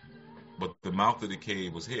 But the mouth of the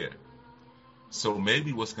cave was here. So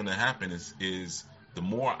maybe what's going to happen is the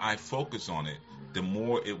more I focus on it, the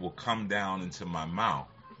more it will come down into my mouth,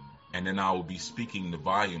 and then I will be speaking the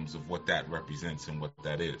volumes of what that represents and what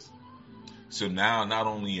that is. So now, not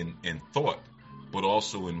only in thought, but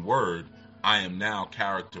also in word, I am now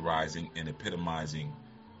characterizing and epitomizing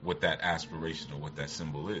what that aspiration or what that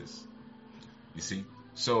symbol is. You see?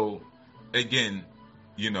 So, again,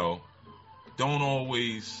 don't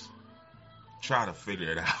always try to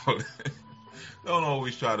figure it out. Don't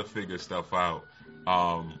always try to figure stuff out.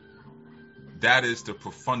 That is the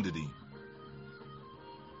profundity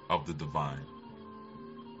of the divine.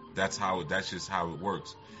 That's just how it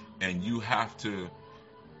works. And you have to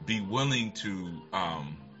be willing to, I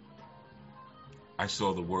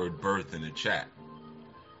saw the word birth in the chat.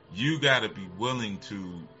 You got to be willing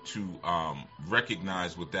to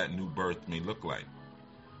recognize what that new birth may look like.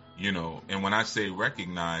 And when I say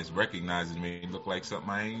recognize it may look like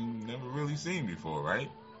something I ain't never really seen before,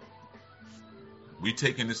 right? We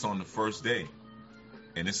taking this on the first day.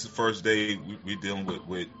 And this is the first day we're dealing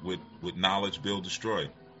with knowledge, build, destroy.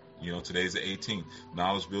 Today's the 18th.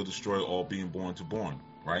 Knowledge, build, destroy, all being born to born,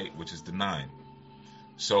 right? Which is the 9.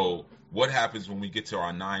 So what happens when we get to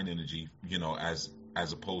our 9 energy,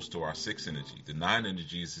 as opposed to our 6 energy? The 9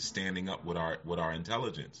 energy is standing up with our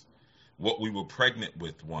intelligence. What we were pregnant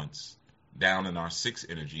with once, down in our 6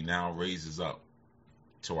 energy, now raises up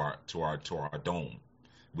to our dome.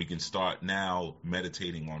 We can start now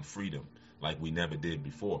meditating on freedom like we never did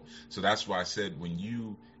before. So that's why I said when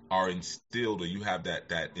you are instilled or you have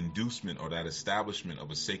that inducement or that establishment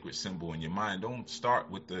of a sacred symbol in your mind, don't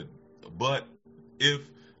start with the but, if,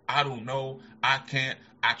 I don't know, I can't,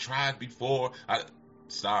 I tried before.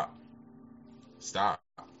 Stop.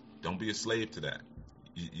 Don't be a slave to that.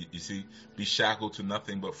 You see, be shackled to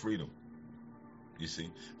nothing but freedom. You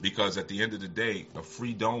see, because at the end of the day, a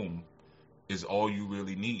free dome is all you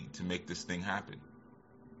really need to make this thing happen.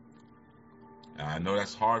 And I know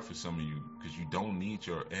that's hard for some of you because you don't need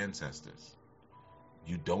your ancestors.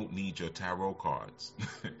 You don't need your tarot cards.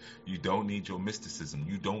 You don't need your mysticism.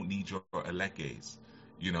 You don't need your elekes.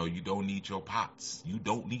 You don't need your pots. You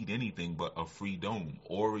don't need anything but a free dome.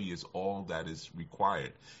 Ori is all that is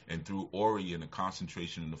required. And through Ori and the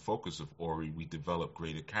concentration and the focus of Ori, we develop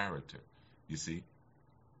greater character. You see?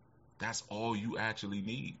 That's all you actually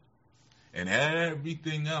need. And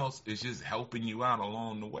everything else is just helping you out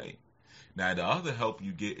along the way. Now, the other help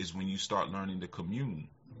you get is when you start learning to commune.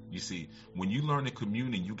 You see, when you learn to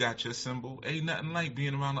commune and you got your symbol, ain't nothing like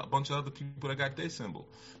being around a bunch of other people that got their symbol.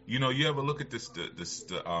 You ever look at there's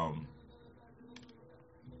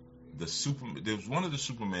one of the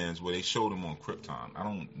Supermans where they showed him on Krypton. I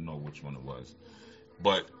don't know which one it was,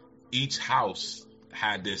 but each house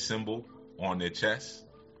had their symbol on their chest.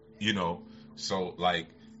 So like,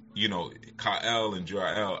 Ka'el and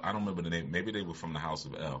Jor-El, I don't remember the name. Maybe they were from the House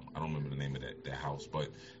of El. I don't remember the name of that house, but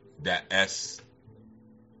that S,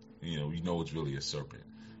 it's really a serpent.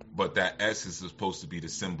 But that S is supposed to be the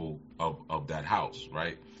symbol of that house,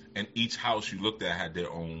 right? And each house you looked at had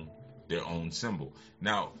their own symbol.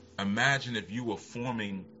 Now, imagine if you were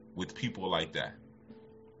forming with people like that.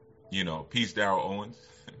 Peace, Darryl Owens.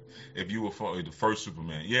 If you were the first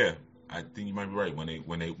Superman, yeah, I think you might be right. When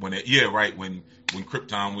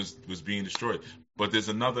Krypton was being destroyed. But there's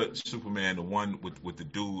another Superman, the one with the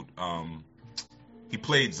dude. He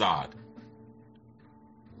played Zod.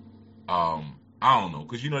 I don't know,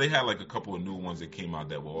 because they had like a couple of new ones that came out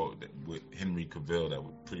that were with Henry Cavill that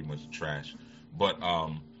were pretty much trash. But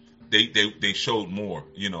they showed more,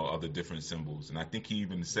 of the different symbols, and I think he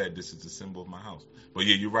even said this is the symbol of my house. But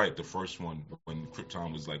yeah, you're right. The first one, when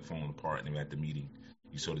Krypton was like falling apart, and they were at the meeting,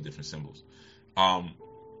 you saw the different symbols.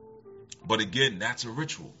 But again, that's a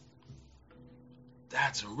ritual.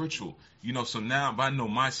 That's a ritual. So now if I know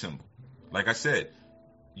my symbol, like I said,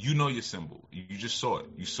 you know your symbol. You just saw it.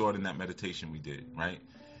 You saw it in that meditation we did, right?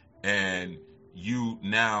 And you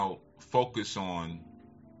now focus on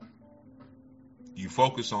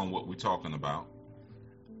what we're talking about,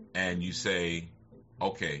 and you say,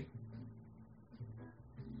 okay,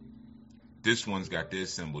 this one's got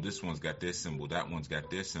this symbol, this one's got this symbol, that one's got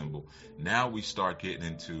this symbol. Now we start getting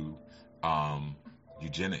into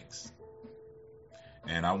eugenics.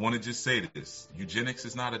 And I want to just say this. Eugenics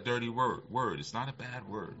is not a dirty word. It's not a bad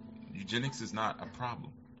word. Eugenics is not a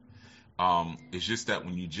problem. It's just that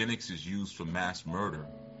when eugenics is used for mass murder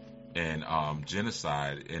and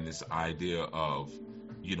genocide and this idea of,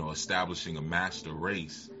 establishing a master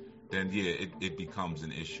race, then yeah, it becomes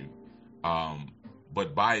an issue.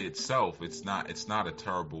 But by itself, it's not a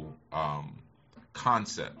terrible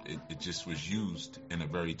concept. It just was used in a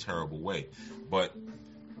very terrible way. But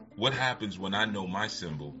what happens when I know my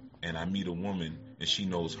symbol and I meet a woman and she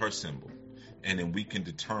knows her symbol? And then we can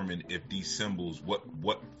determine if these symbols, what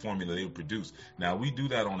formula they produce. Now we do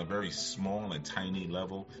that on a very small and tiny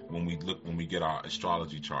level when we get our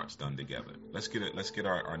astrology charts done together. Let's get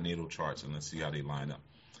our natal charts and let's see how they line up.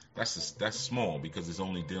 That's small because it's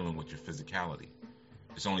only dealing with your physicality.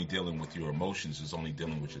 It's only dealing with your emotions. It's only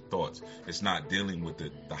dealing with your thoughts. It's not dealing with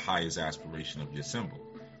the highest aspiration of your symbol,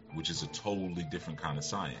 which is a totally different kind of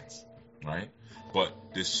science, right? But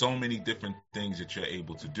there's so many different things that you're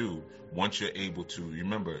able to do once you're able to,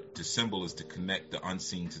 remember, the symbol is to connect the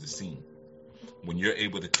unseen to the seen. When you're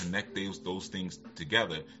able to connect those things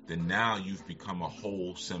together, then now you've become a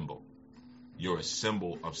whole symbol. You're a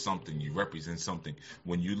symbol of something. You represent something.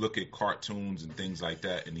 When you look at cartoons and things like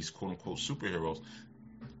that and these quote-unquote superheroes,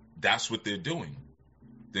 that's what they're doing.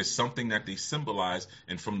 There's something that they symbolize,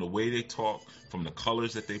 and from the way they talk, from the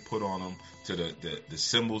colors that they put on them, to the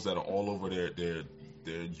symbols that are all over their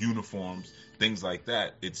uniforms, things like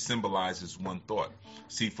that, it symbolizes one thought.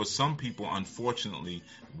 See, for some people, unfortunately,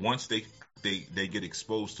 once they get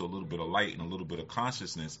exposed to a little bit of light and a little bit of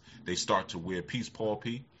consciousness, they start to wear, peace, Paul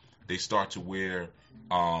P., they start to wear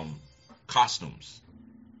costumes.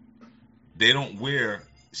 They don't wear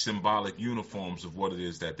symbolic uniforms of what it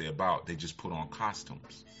is that they're about. They just put on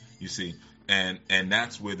costumes, you see, and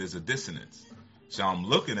that's where there's a dissonance. So I'm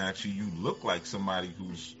looking at you look like somebody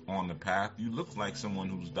who's on the path, you look like someone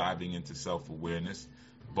who's diving into self-awareness,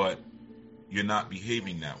 but you're not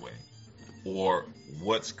behaving that way. Or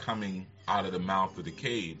what's coming out of the mouth of the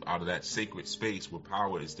cave, out of that sacred space where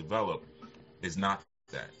power is developed, is not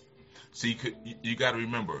that. So you got to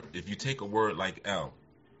remember, if you take a word like L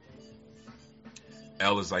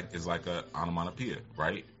is like a onomatopoeia,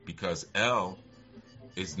 right? Because L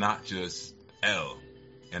is not just L,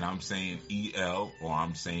 and I'm saying E-L, or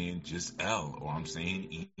I'm saying just L, or I'm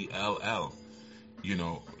saying E-L-L.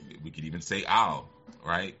 We could even say owl,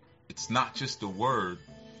 right? It's not just a word,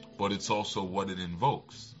 but it's also what it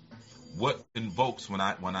invokes. What invokes when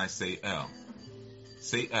I say L?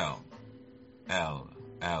 Say L, L,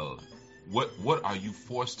 L. What are you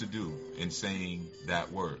forced to do in saying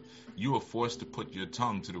that word? You are forced to put your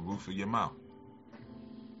tongue to the roof of your mouth.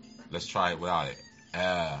 Let's try it without it.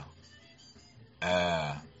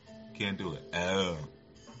 Can't do it.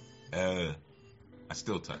 I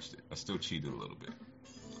still touched it. I still cheated a little bit.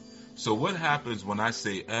 So what happens when I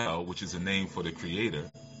say L, which is a name for the Creator,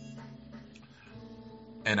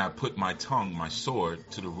 and I put my tongue, my sword,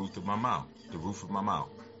 to the roof of my mouth? The roof of my mouth.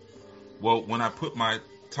 Well, when I put my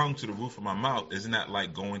tongue to the roof of my mouth, isn't that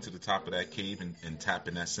like going to the top of that cave and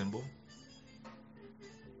tapping that symbol?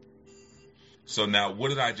 So now what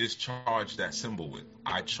did I just charge that symbol with?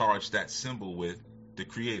 I charged that symbol with the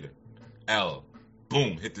Creator. L.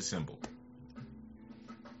 Boom, hit the symbol.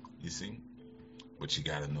 You see? But you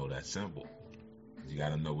got to know that symbol. You got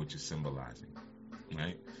to know what you're symbolizing,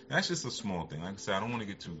 right? That's just a small thing. Like I said, I don't want to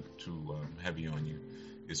get too heavy on you.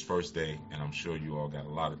 It's first day, and I'm sure you all got a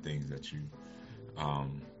lot of things that you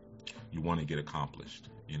want to get accomplished.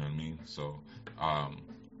 You know what I mean? So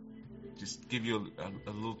just give you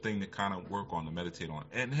a little thing to kind of work on, to meditate on.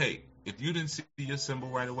 And hey, if you didn't see your symbol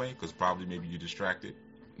right away, because probably maybe you're distracted,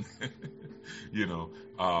 if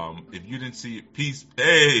you didn't see it, peace.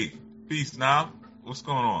 Hey, peace now. What's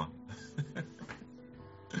going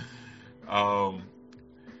on?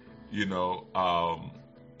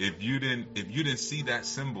 if you didn't see that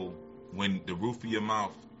symbol when the roof of your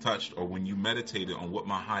mouth touched, or when you meditated on what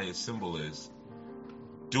my highest symbol is,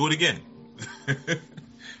 do it again.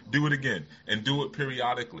 Do it again, and do it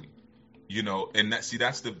periodically. And that's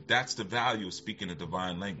the value of speaking a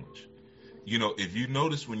divine language. If you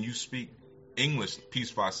notice when you speak English,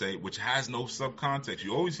 peace say, which has no subcontext,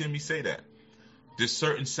 you always hear me say that. There's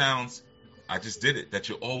certain sounds, I just did it, that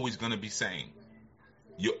you're always going to be saying.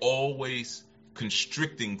 You're always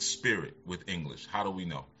constricting spirit with English. How do we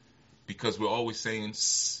know? Because we're always saying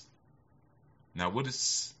s. Now, what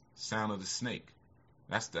is sound of the snake?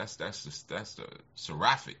 That's the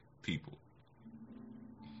seraphic people.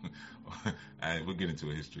 And we'll get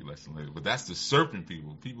into a history lesson later. But that's the serpent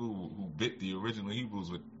people. People who bit the original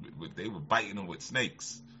Hebrews with they were biting them with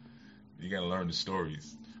snakes. You got to learn the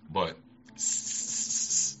stories. But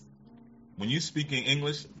when you're speaking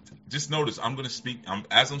English, just notice I'm going to speak.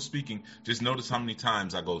 As I'm speaking, just notice how many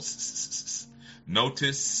times I go.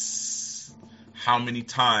 Notice how many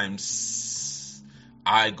times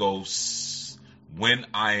I go when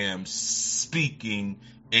I am speaking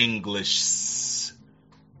English.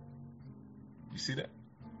 You see that?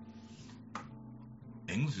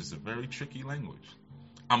 English is a very tricky language.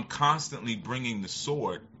 I'm constantly bringing the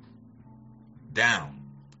sword down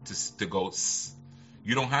to go.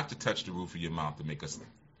 You don't have to touch the roof of your mouth to make us.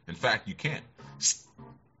 In fact, you can't.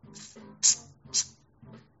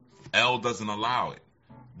 L doesn't allow it.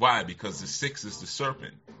 Why? Because the 6 is the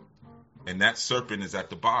serpent, and that serpent is at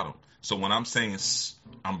the bottom. So when I'm saying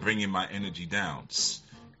I'm bringing my energy down.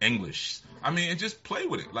 English. I mean, and just play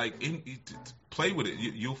with it. Play with it.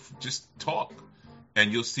 You'll just talk,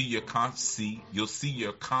 and you'll see your constantly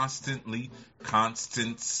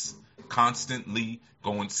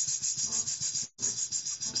going.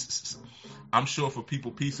 I'm sure for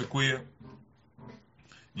people, peace or queer.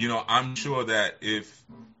 I'm sure that if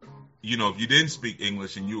you didn't speak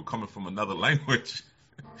English and you were coming from another language,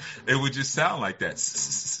 it would just sound like that.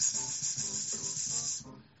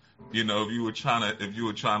 If you were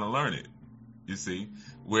trying to learn it, you see.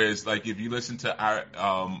 Whereas, like, if you listen to our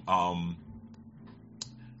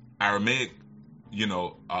Aramaic,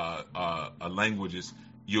 languages,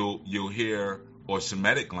 you'll hear, or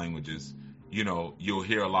Semitic languages, you'll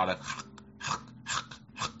hear a lot of.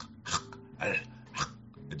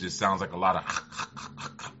 It just sounds like a lot of,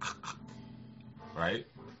 right?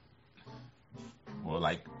 Or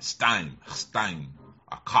like stein,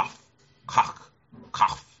 a cough.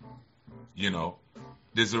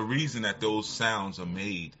 There's a reason that those sounds are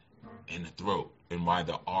made in the throat and why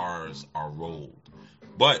the R's are rolled.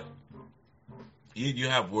 But you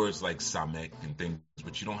have words like samek and things,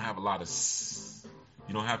 but you don't have a lot of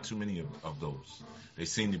you don't have too many of those. They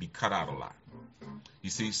seem to be cut out a lot. You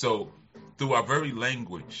see, so through our very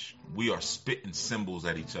language, we are spitting symbols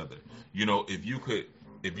at each other. If you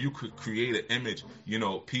could create an image,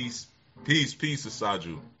 peace,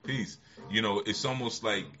 Asaju, peace. It's almost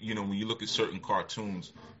like, when you look at certain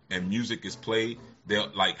cartoons and music is played, they'll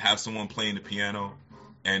like have someone playing the piano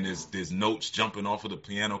and there's notes jumping off of the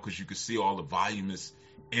piano because you can see all the voluminous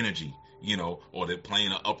energy, or they're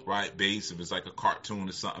playing an upright bass if it's like a cartoon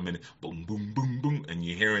or something, and boom, boom, boom, boom, and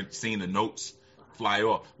you're seeing the notes fly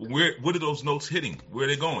off. What are those notes hitting? Where are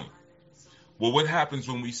they going? Well, what happens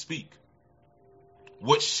when we speak?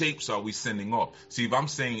 What shapes are we sending off? See, if I'm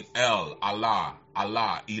saying El, Allah,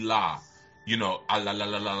 Allah, Ilah, Allah, la, la,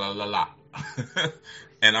 la, la, la, la,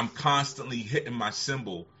 and I'm constantly hitting my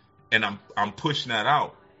symbol, and I'm pushing that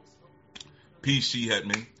out. Peace, Shah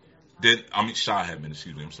Hedman.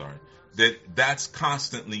 Excuse me. I'm sorry. That's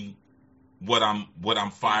constantly what I'm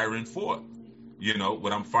firing for.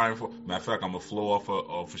 What I'm firing for. Matter of fact, I'm gonna flow off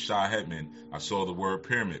of Shah Hedman. I saw the word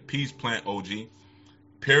pyramid. Peace plant, OG.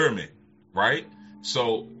 Pyramid, right?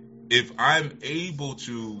 So if I'm able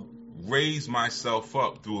to raise myself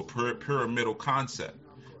up through a pyramidal concept,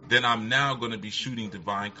 then I'm now going to be shooting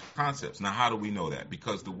divine concepts. Now, how do we know that?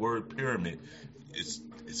 Because the word pyramid is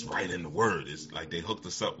right in the word. It's like they hooked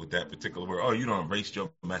us up with that particular word. Oh, you don't erase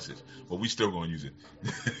your message. Well, we still going to use it.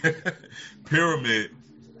 Pyramid,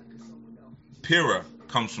 pyra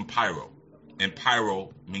comes from pyro, and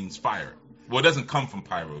pyro means fire. Well, it doesn't come from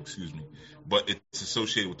pyro, excuse me, but it's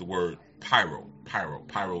associated with the word pyro.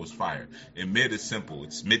 Pyro is fire. And mid is simple.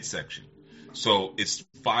 It's midsection. So it's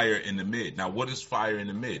fire in the mid. Now, what is fire in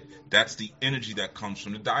the mid? That's the energy that comes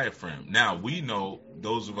from the diaphragm. Now, we know,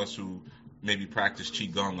 those of us who maybe practice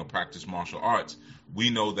Qigong or practice martial arts, we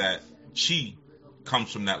know that Qi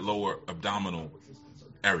comes from that lower abdominal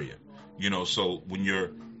area. So when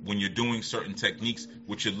you're doing certain techniques,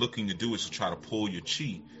 what you're looking to do is to try to pull your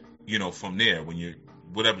Qi, from there. When you're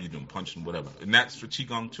whatever you're doing, punching, whatever. And that's for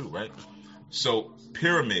Qigong too, right? So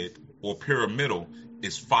pyramid or pyramidal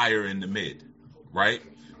is fire in the mid, right?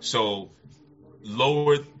 So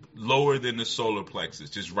lower than the solar plexus,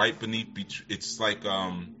 just right beneath. It's like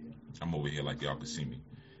I'm over here like y'all can see me,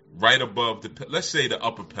 right above the. Let's say the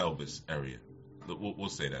upper pelvis area. We'll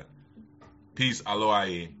say that. Peace,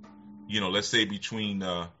 aloha. Let's say between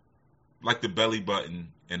like the belly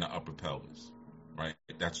button and the upper pelvis, right?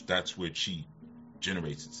 That's where chi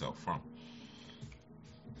generates itself from,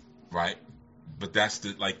 right? But that's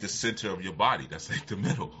the center of your body. That's like the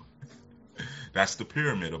middle. That's the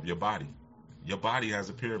pyramid of your body. Your body has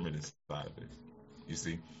a pyramid inside of it. You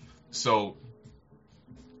see? So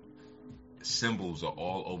symbols are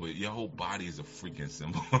all over. Your whole body is a freaking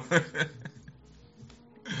symbol.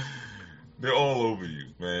 They're all over you,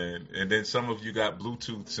 man. And then some of you got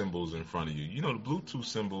Bluetooth symbols in front of you. The Bluetooth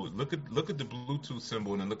symbol. Look at the Bluetooth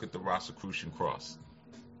symbol and then look at the Rosicrucian cross.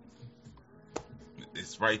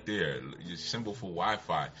 It's right there. Your symbol for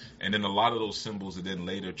Wi-Fi. And then a lot of those symbols are then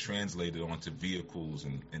later translated onto vehicles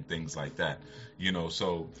and things like that.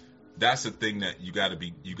 So that's the thing that you gotta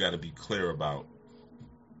be clear about.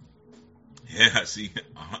 Yeah, see,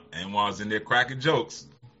 Anwar's in there cracking jokes.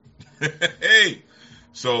 Hey,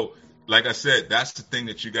 so like I said, that's the thing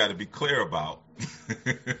that you got to be clear about.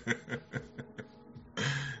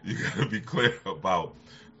 You got to be clear about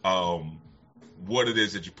what it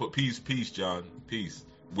is that you put. Peace, John, peace.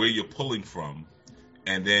 Where you're pulling from,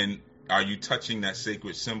 and then are you touching that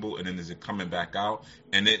sacred symbol, and then is it coming back out,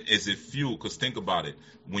 and then is it fuel? Because think about it.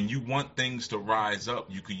 When you want things to rise up,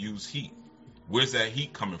 you could use heat. Where's that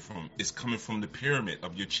heat coming from? It's coming from the pyramid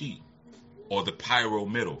of your chi. Or the pyro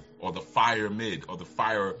middle, or the fire mid, or the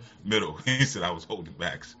fire middle. He said I was holding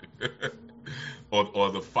back.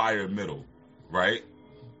 or the fire middle, right?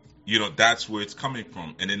 That's where it's coming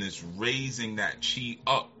from. And then it's raising that chi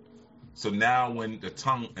up. So now when the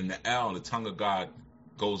tongue and the L, the tongue of God,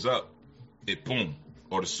 goes up, it boom,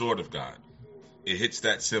 or the sword of God. It hits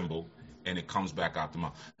that symbol, and it comes back out the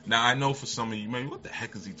mouth. Now, I know for some of you, maybe, what the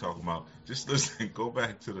heck is he talking about? Just listen, go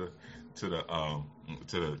back to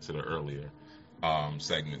the earlier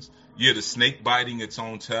segments. Yeah, the snake biting its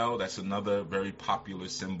own tail, that's another very popular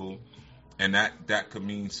symbol, and that could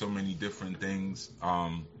mean so many different things.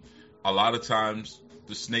 A lot of times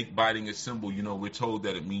the snake biting its symbol, we're told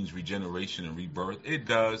that it means regeneration and rebirth. It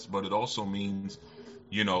does, but it also means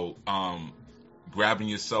grabbing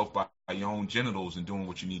yourself by your own genitals and doing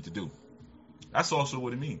what you need to do. That's also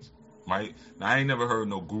what it means. Right? Now, I ain't never heard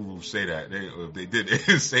no guru say that. If they did, they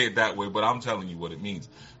didn't say it that way, but I'm telling you what it means.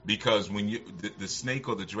 Because when the snake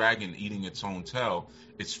or the dragon eating its own tail,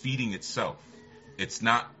 it's feeding itself. It's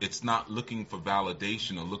not looking for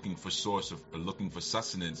validation or looking for source or looking for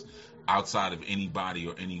sustenance outside of anybody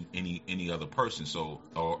or any other person. So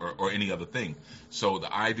or any other thing. So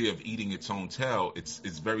the idea of eating its own tail, it's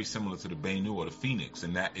very similar to the Bennu or the phoenix,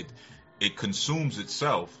 in that it consumes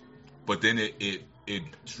itself, but then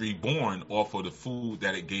it's reborn off of the food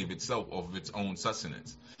that it gave itself, off of its own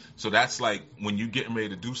sustenance. So that's like when you're getting ready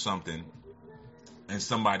to do something and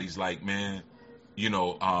somebody's like, man,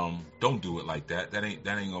 don't do it like that. That ain't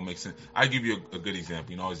gonna make sense. I give you a good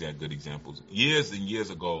example. Always have good examples. Years and years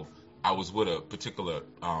ago, I was with a particular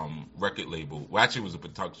record label. Well, actually, it was a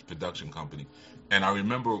production company. And I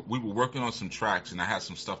remember we were working on some tracks, and I had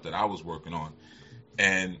some stuff that I was working on.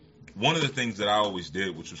 And one of the things that I always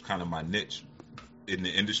did, which was kind of my niche in the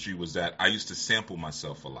industry, was that I used to sample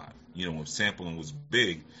myself a lot. When sampling was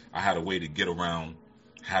big, I had a way to get around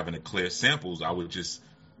having to clear samples. I would just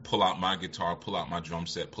pull out my guitar, pull out my drum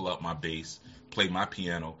set, pull out my bass, play my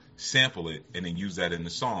piano, sample it, and then use that in the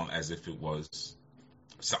song as if it was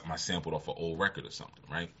something I sampled off an old record or something,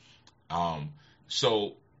 right?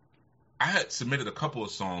 So I had submitted a couple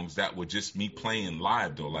of songs that were just me playing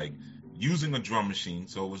live, though, like using a drum machine.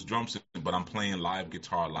 So it was drum set, but I'm playing live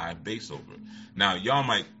guitar, live bass over it. Now, y'all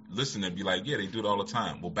might listen and be like, yeah, they do it all the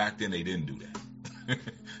time. Well, back then they didn't do that.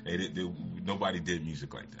 Nobody did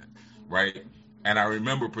music like that, right? And I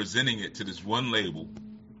remember presenting it to this one label,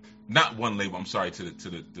 not one label, I'm sorry, to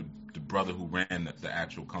the brother who ran the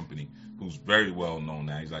actual company, who's very well known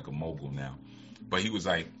now. He's like a mogul now. But he was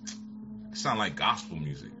like, it sound like gospel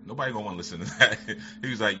music. Nobody gonna want to listen to that. He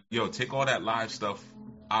was like, yo, take all that live stuff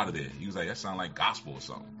out of there. He was like, that sound like gospel or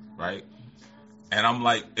something, right? And I'm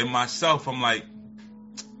like, in myself, I'm like,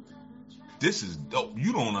 this is dope.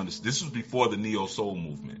 You don't understand. This was before the Neo Soul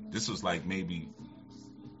movement. This was like maybe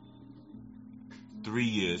 3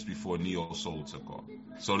 years before Neo Soul took off.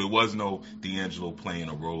 So there was no D'Angelo playing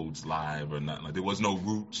a Rhodes live or nothing. Like, there was no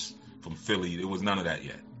Roots from Philly. There was none of that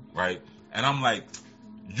yet, right? And I'm like,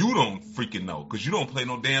 you don't freaking know because you don't play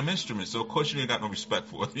no damn instrument. So of course you ain't got no respect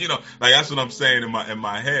for it. Like that's what I'm saying in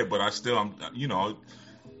my head. But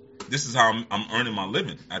this is how I'm earning my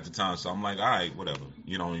living at the time. So I'm like, all right, whatever.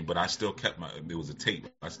 You know what I mean? But I still kept there was a tape.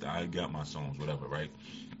 I got my songs, whatever, right?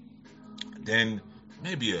 Then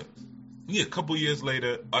maybe a couple years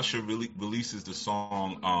later, Usher releases the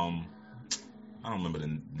song. I don't remember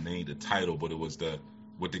the title, but it was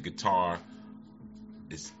with the guitar.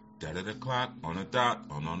 It's da da da clock on the dot,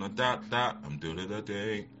 on the dot dot. I'm do da da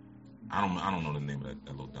day. I don't know the name of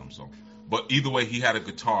that little dumb song. But either way, he had a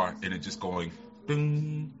guitar and it just going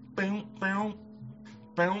boom, boom, boom,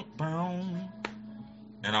 boom, boom.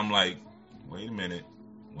 And I'm like, wait a minute.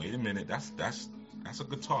 That's a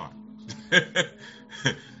guitar.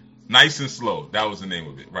 Nice and Slow. That was the name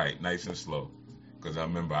of it, right? Nice and Slow. Because I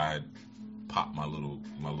remember I had popped my little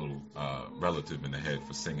relative in the head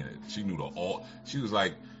for singing it. She knew she was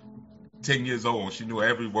like 10 years old and she knew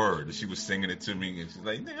every word and she was singing it to me and she's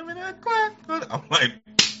like, damn it, that clock. I'm like,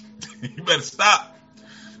 you better stop.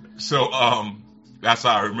 So that's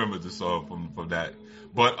how I remember the song from that.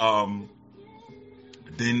 But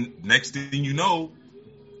then next thing you know,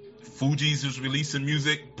 Fugees is releasing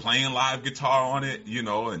music, playing live guitar on it,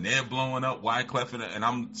 and they're blowing up Wyclef and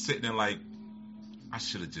I'm sitting there like, I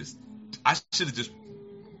should have just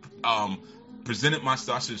presented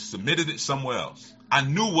myself. I should have submitted it somewhere else. I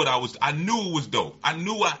knew it was dope. I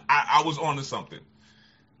knew I was onto something.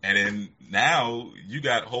 And then now you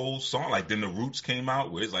got whole song, like then the Roots came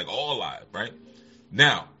out where it's like all live, right?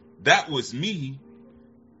 Now, that was me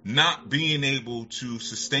not being able to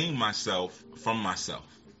sustain myself from myself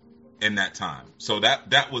in that time. So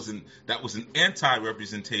that was an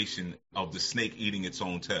anti-representation of the snake eating its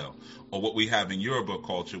own tail. Or what we have in Yoruba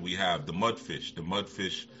culture, we have the mudfish,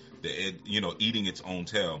 eating its own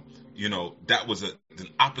tail. That was an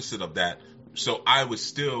opposite of that. So I was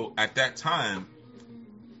still at that time,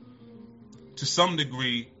 to some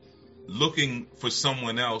degree, looking for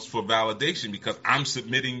someone else for validation because I'm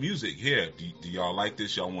submitting music. Here, do y'all like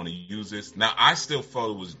this? Y'all want to use this? Now I still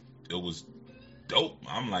felt it was dope.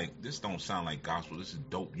 I'm like, this don't sound like gospel. This is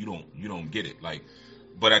dope. You don't get it. Like,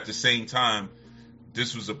 but at the same time,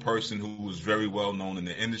 this was a person who was very well known in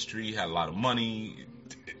the industry, had a lot of money.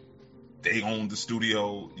 They owned the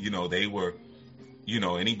studio. They were,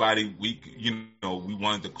 anybody we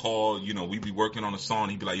wanted to call, we'd be working on a song.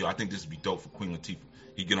 He'd be like, yo, I think this would be dope for Queen Latifah.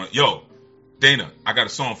 He'd get on, yo, Dana, I got a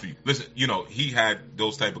song for you. Listen, he had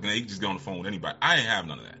those type of, he could just get on the phone with anybody. I ain't have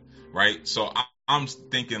none of that, right? So I'm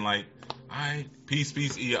thinking like, all right,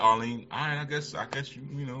 peace, E. Arlene. All right, I guess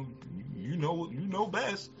you know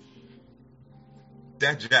best.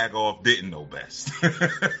 That jagoff didn't know best.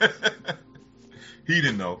 He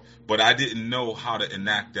didn't know, but I didn't know how to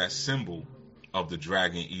enact that symbol of the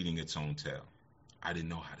dragon eating its own tail. I didn't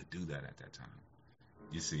know how to do that at that time,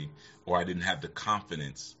 you see, or I didn't have the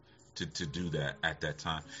confidence to do that at that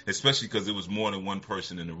time, especially because there was more than one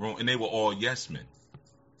person in the room, and they were all yes men.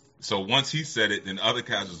 So once he said it, then other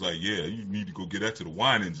guys was like, yeah, you need to go get that to the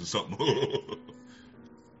Winans or something. All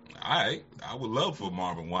right, I would love for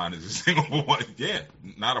Marvin Winans to sing over one. Yeah,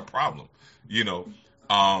 not a problem,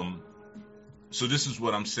 So this is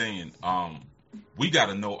what I'm saying. We got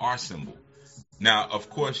to know our symbol. Now, of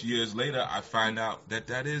course, years later, I find out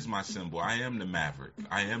that is my symbol. I am the maverick.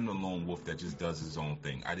 I am the lone wolf that just does his own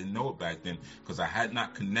thing. I didn't know it back then because I had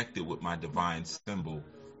not connected with my divine symbol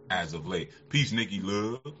as of late. Peace, Nikki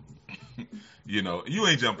Love. You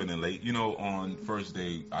ain't jumping in late. On first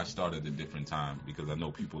day, I started a different time because I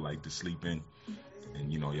know people like to sleep in.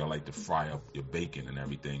 And, y'all like to fry up your bacon and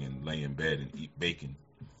everything and lay in bed and eat bacon.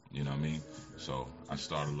 You know what I mean? So I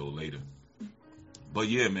started a little later. But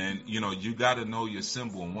yeah, man, you got to know your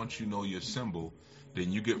symbol. And once you know your symbol,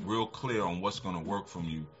 then you get real clear on what's going to work from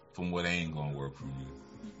you from what ain't going to work from you.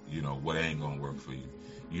 What ain't going to work for you.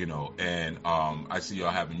 And I see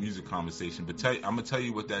y'all having music conversation. But I'm going to tell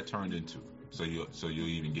you what that turned into so you'll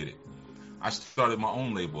even get it. I started my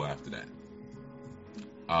own label after that.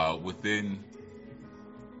 Within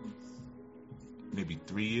maybe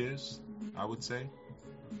 3 years, I would say.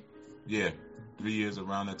 Yeah, 3 years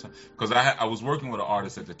around that time. Because I was working with an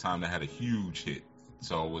artist at the time that had a huge hit.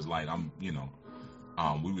 So it was like, we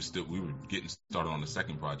were getting started on the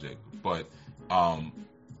second project. But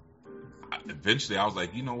eventually I was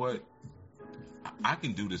like, you know what? I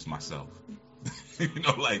can do this myself.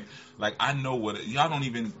 Like I know what y'all don't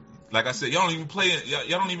even, like I said, y'all don't even play it.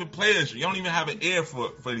 Y'all don't even play it. Y'all don't even have an ear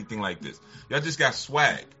for anything like this. Y'all just got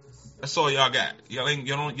swag. That's all y'all got.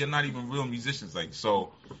 You're not even real musicians. Like,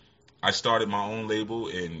 so I started my own label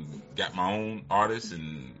and got my own artists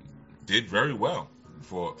and did very well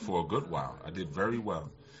for a good while. I did very well.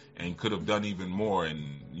 and could have done even more, and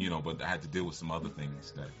but I had to deal with some other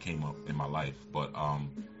things that came up in my life. But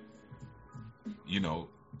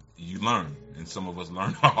you learn, and some of us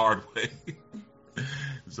learn the hard way.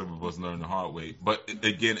 Some of us learn the hard way. But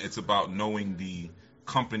again, it's about knowing the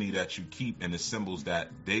company that you keep and the symbols that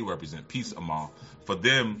they represent. Peace, Amal. For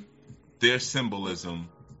them, their symbolism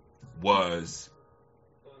was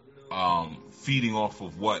feeding off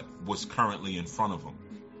of what was currently in front of them,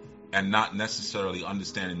 and not necessarily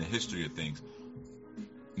understanding the history of things.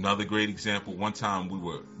 Another great example. One time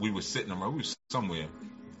we were sitting around, we were somewhere,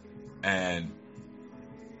 and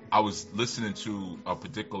I was listening to a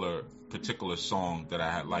particular song that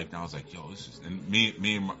I had liked, and I was like, yo, this is, and me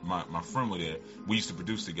and my friend were there. We used to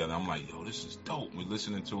produce together. I'm like, yo, this is dope. We're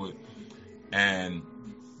listening to it, and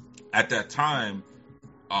at that time,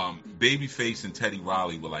 Babyface and Teddy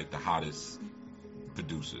Riley were like the hottest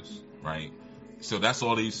producers, right? So that's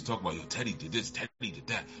all they used to talk about. Yo, Teddy did this, Teddy did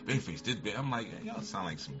that, Babyface did that. I'm like, hey, y'all sound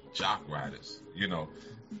like some jock riders,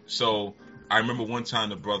 So I remember one time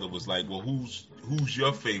the brother was like, well, who's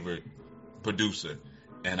your favorite producer?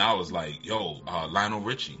 And I was like, yo, Lionel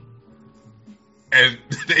Richie. And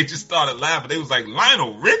they just started laughing. They was like,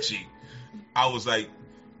 Lionel Richie? I was like,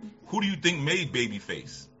 who do you think made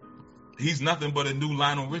Babyface? He's nothing but a new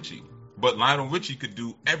Lionel Richie. But Lionel Richie could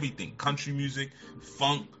do everything. Country music,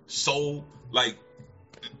 funk, soul. Like,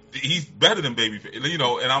 he's better than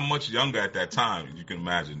Babyface. And I'm much younger at that time. You can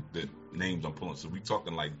imagine the names I'm pulling. So we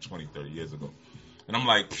talking like 20, 30 years ago. And I'm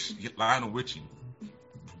like, Lionel Richie's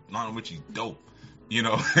dope.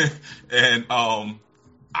 And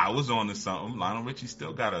I was on to something. Lionel Richie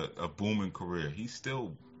still got a booming career. He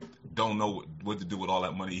still don't know what to do with all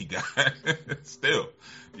that money he got. Still,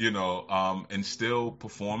 and still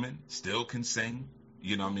performing, still can sing.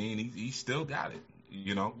 You know what I mean? He still got it.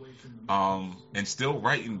 And still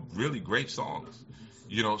writing really great songs.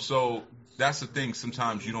 So that's the thing.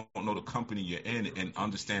 Sometimes you don't know the company you're in, and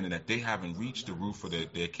understanding that they haven't reached the roof of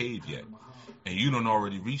their cave yet. And you don't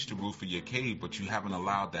already reach the roof of your cave, but you haven't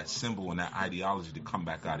allowed that symbol and that ideology to come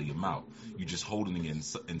back out of your mouth. You're just holding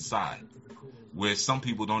it inside. Where some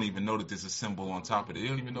people don't even know that there's a symbol on top of it. They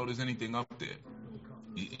don't even know there's anything up there.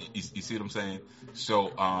 You see what I'm saying?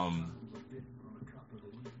 So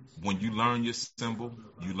when you learn your symbol,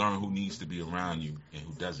 you learn who needs to be around you and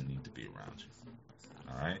who doesn't need to be around you.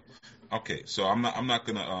 All right? Okay, so I'm not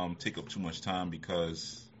gonna take up too much time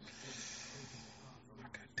because I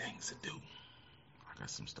got things to do. I got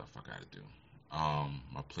some stuff I gotta do.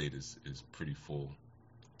 My plate is pretty full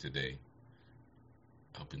today,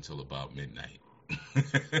 up until about midnight.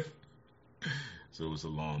 So it was a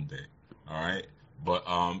long day. All right, but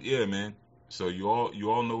yeah, man. So you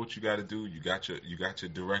all know what you got to do. You got your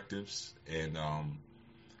directives and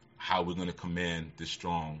how we're gonna command this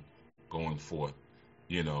strong going forth.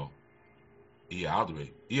 Alde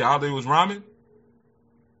was rhyming.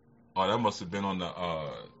 Oh, that must have been on the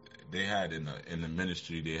they had in the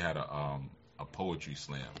ministry, they had a poetry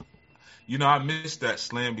slam. I missed that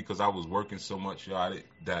slam because I was working so much, y'all,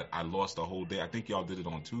 that I lost the whole day. I think y'all did it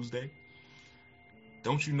on Tuesday.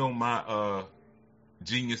 Don't you know my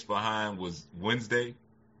genius behind was Wednesday?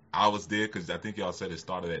 I was there because I think y'all said it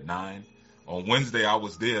started at 9. On Wednesday, I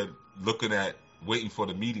was there waiting for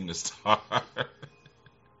the meeting to start.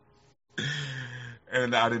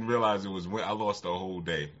 And I didn't realize it was when I lost the whole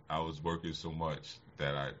day. I was working so much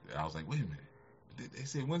that I was like, wait a minute. They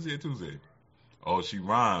said Wednesday or Tuesday? Oh, she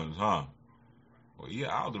rhymes, huh? Well, yeah,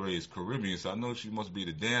 Alderey is Caribbean, so I know she must be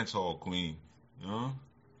the dance hall queen. I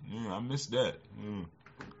missed that.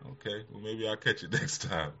 Okay, well maybe I'll catch it next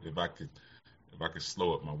time if I could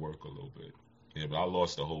slow up my work a little bit. Yeah, but I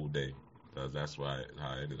lost the whole day. That's why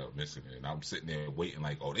I ended up missing it. And I'm sitting there waiting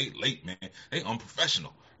like, oh, they late, man. They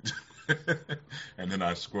unprofessional. And then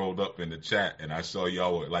I scrolled up in the chat and I saw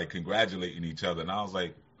y'all were like congratulating each other. And I was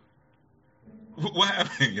like, what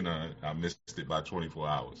happened? I missed it by 24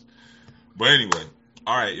 hours. But anyway,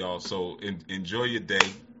 all right, y'all. So enjoy your day.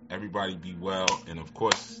 Everybody be well. And of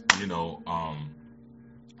course,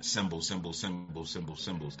 symbols.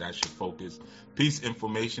 That's your focus. Peace,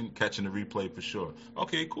 information, catching the replay for sure.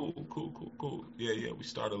 Okay, cool. Yeah. We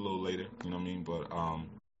started a little later, you know what I mean? But I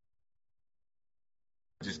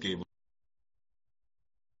just gave.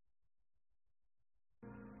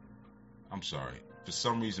 I'm sorry. For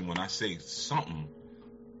some reason, when I say something,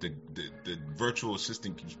 the virtual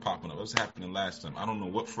assistant keeps popping up. What's happening last time? I don't know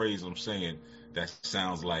what phrase I'm saying that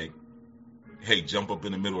sounds like, hey, jump up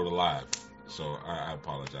in the middle of the live. So I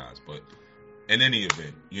apologize. But in any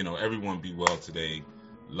event, everyone be well today.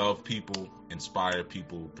 Love people, inspire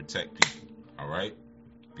people, protect people. All right?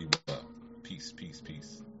 Be well. Peace.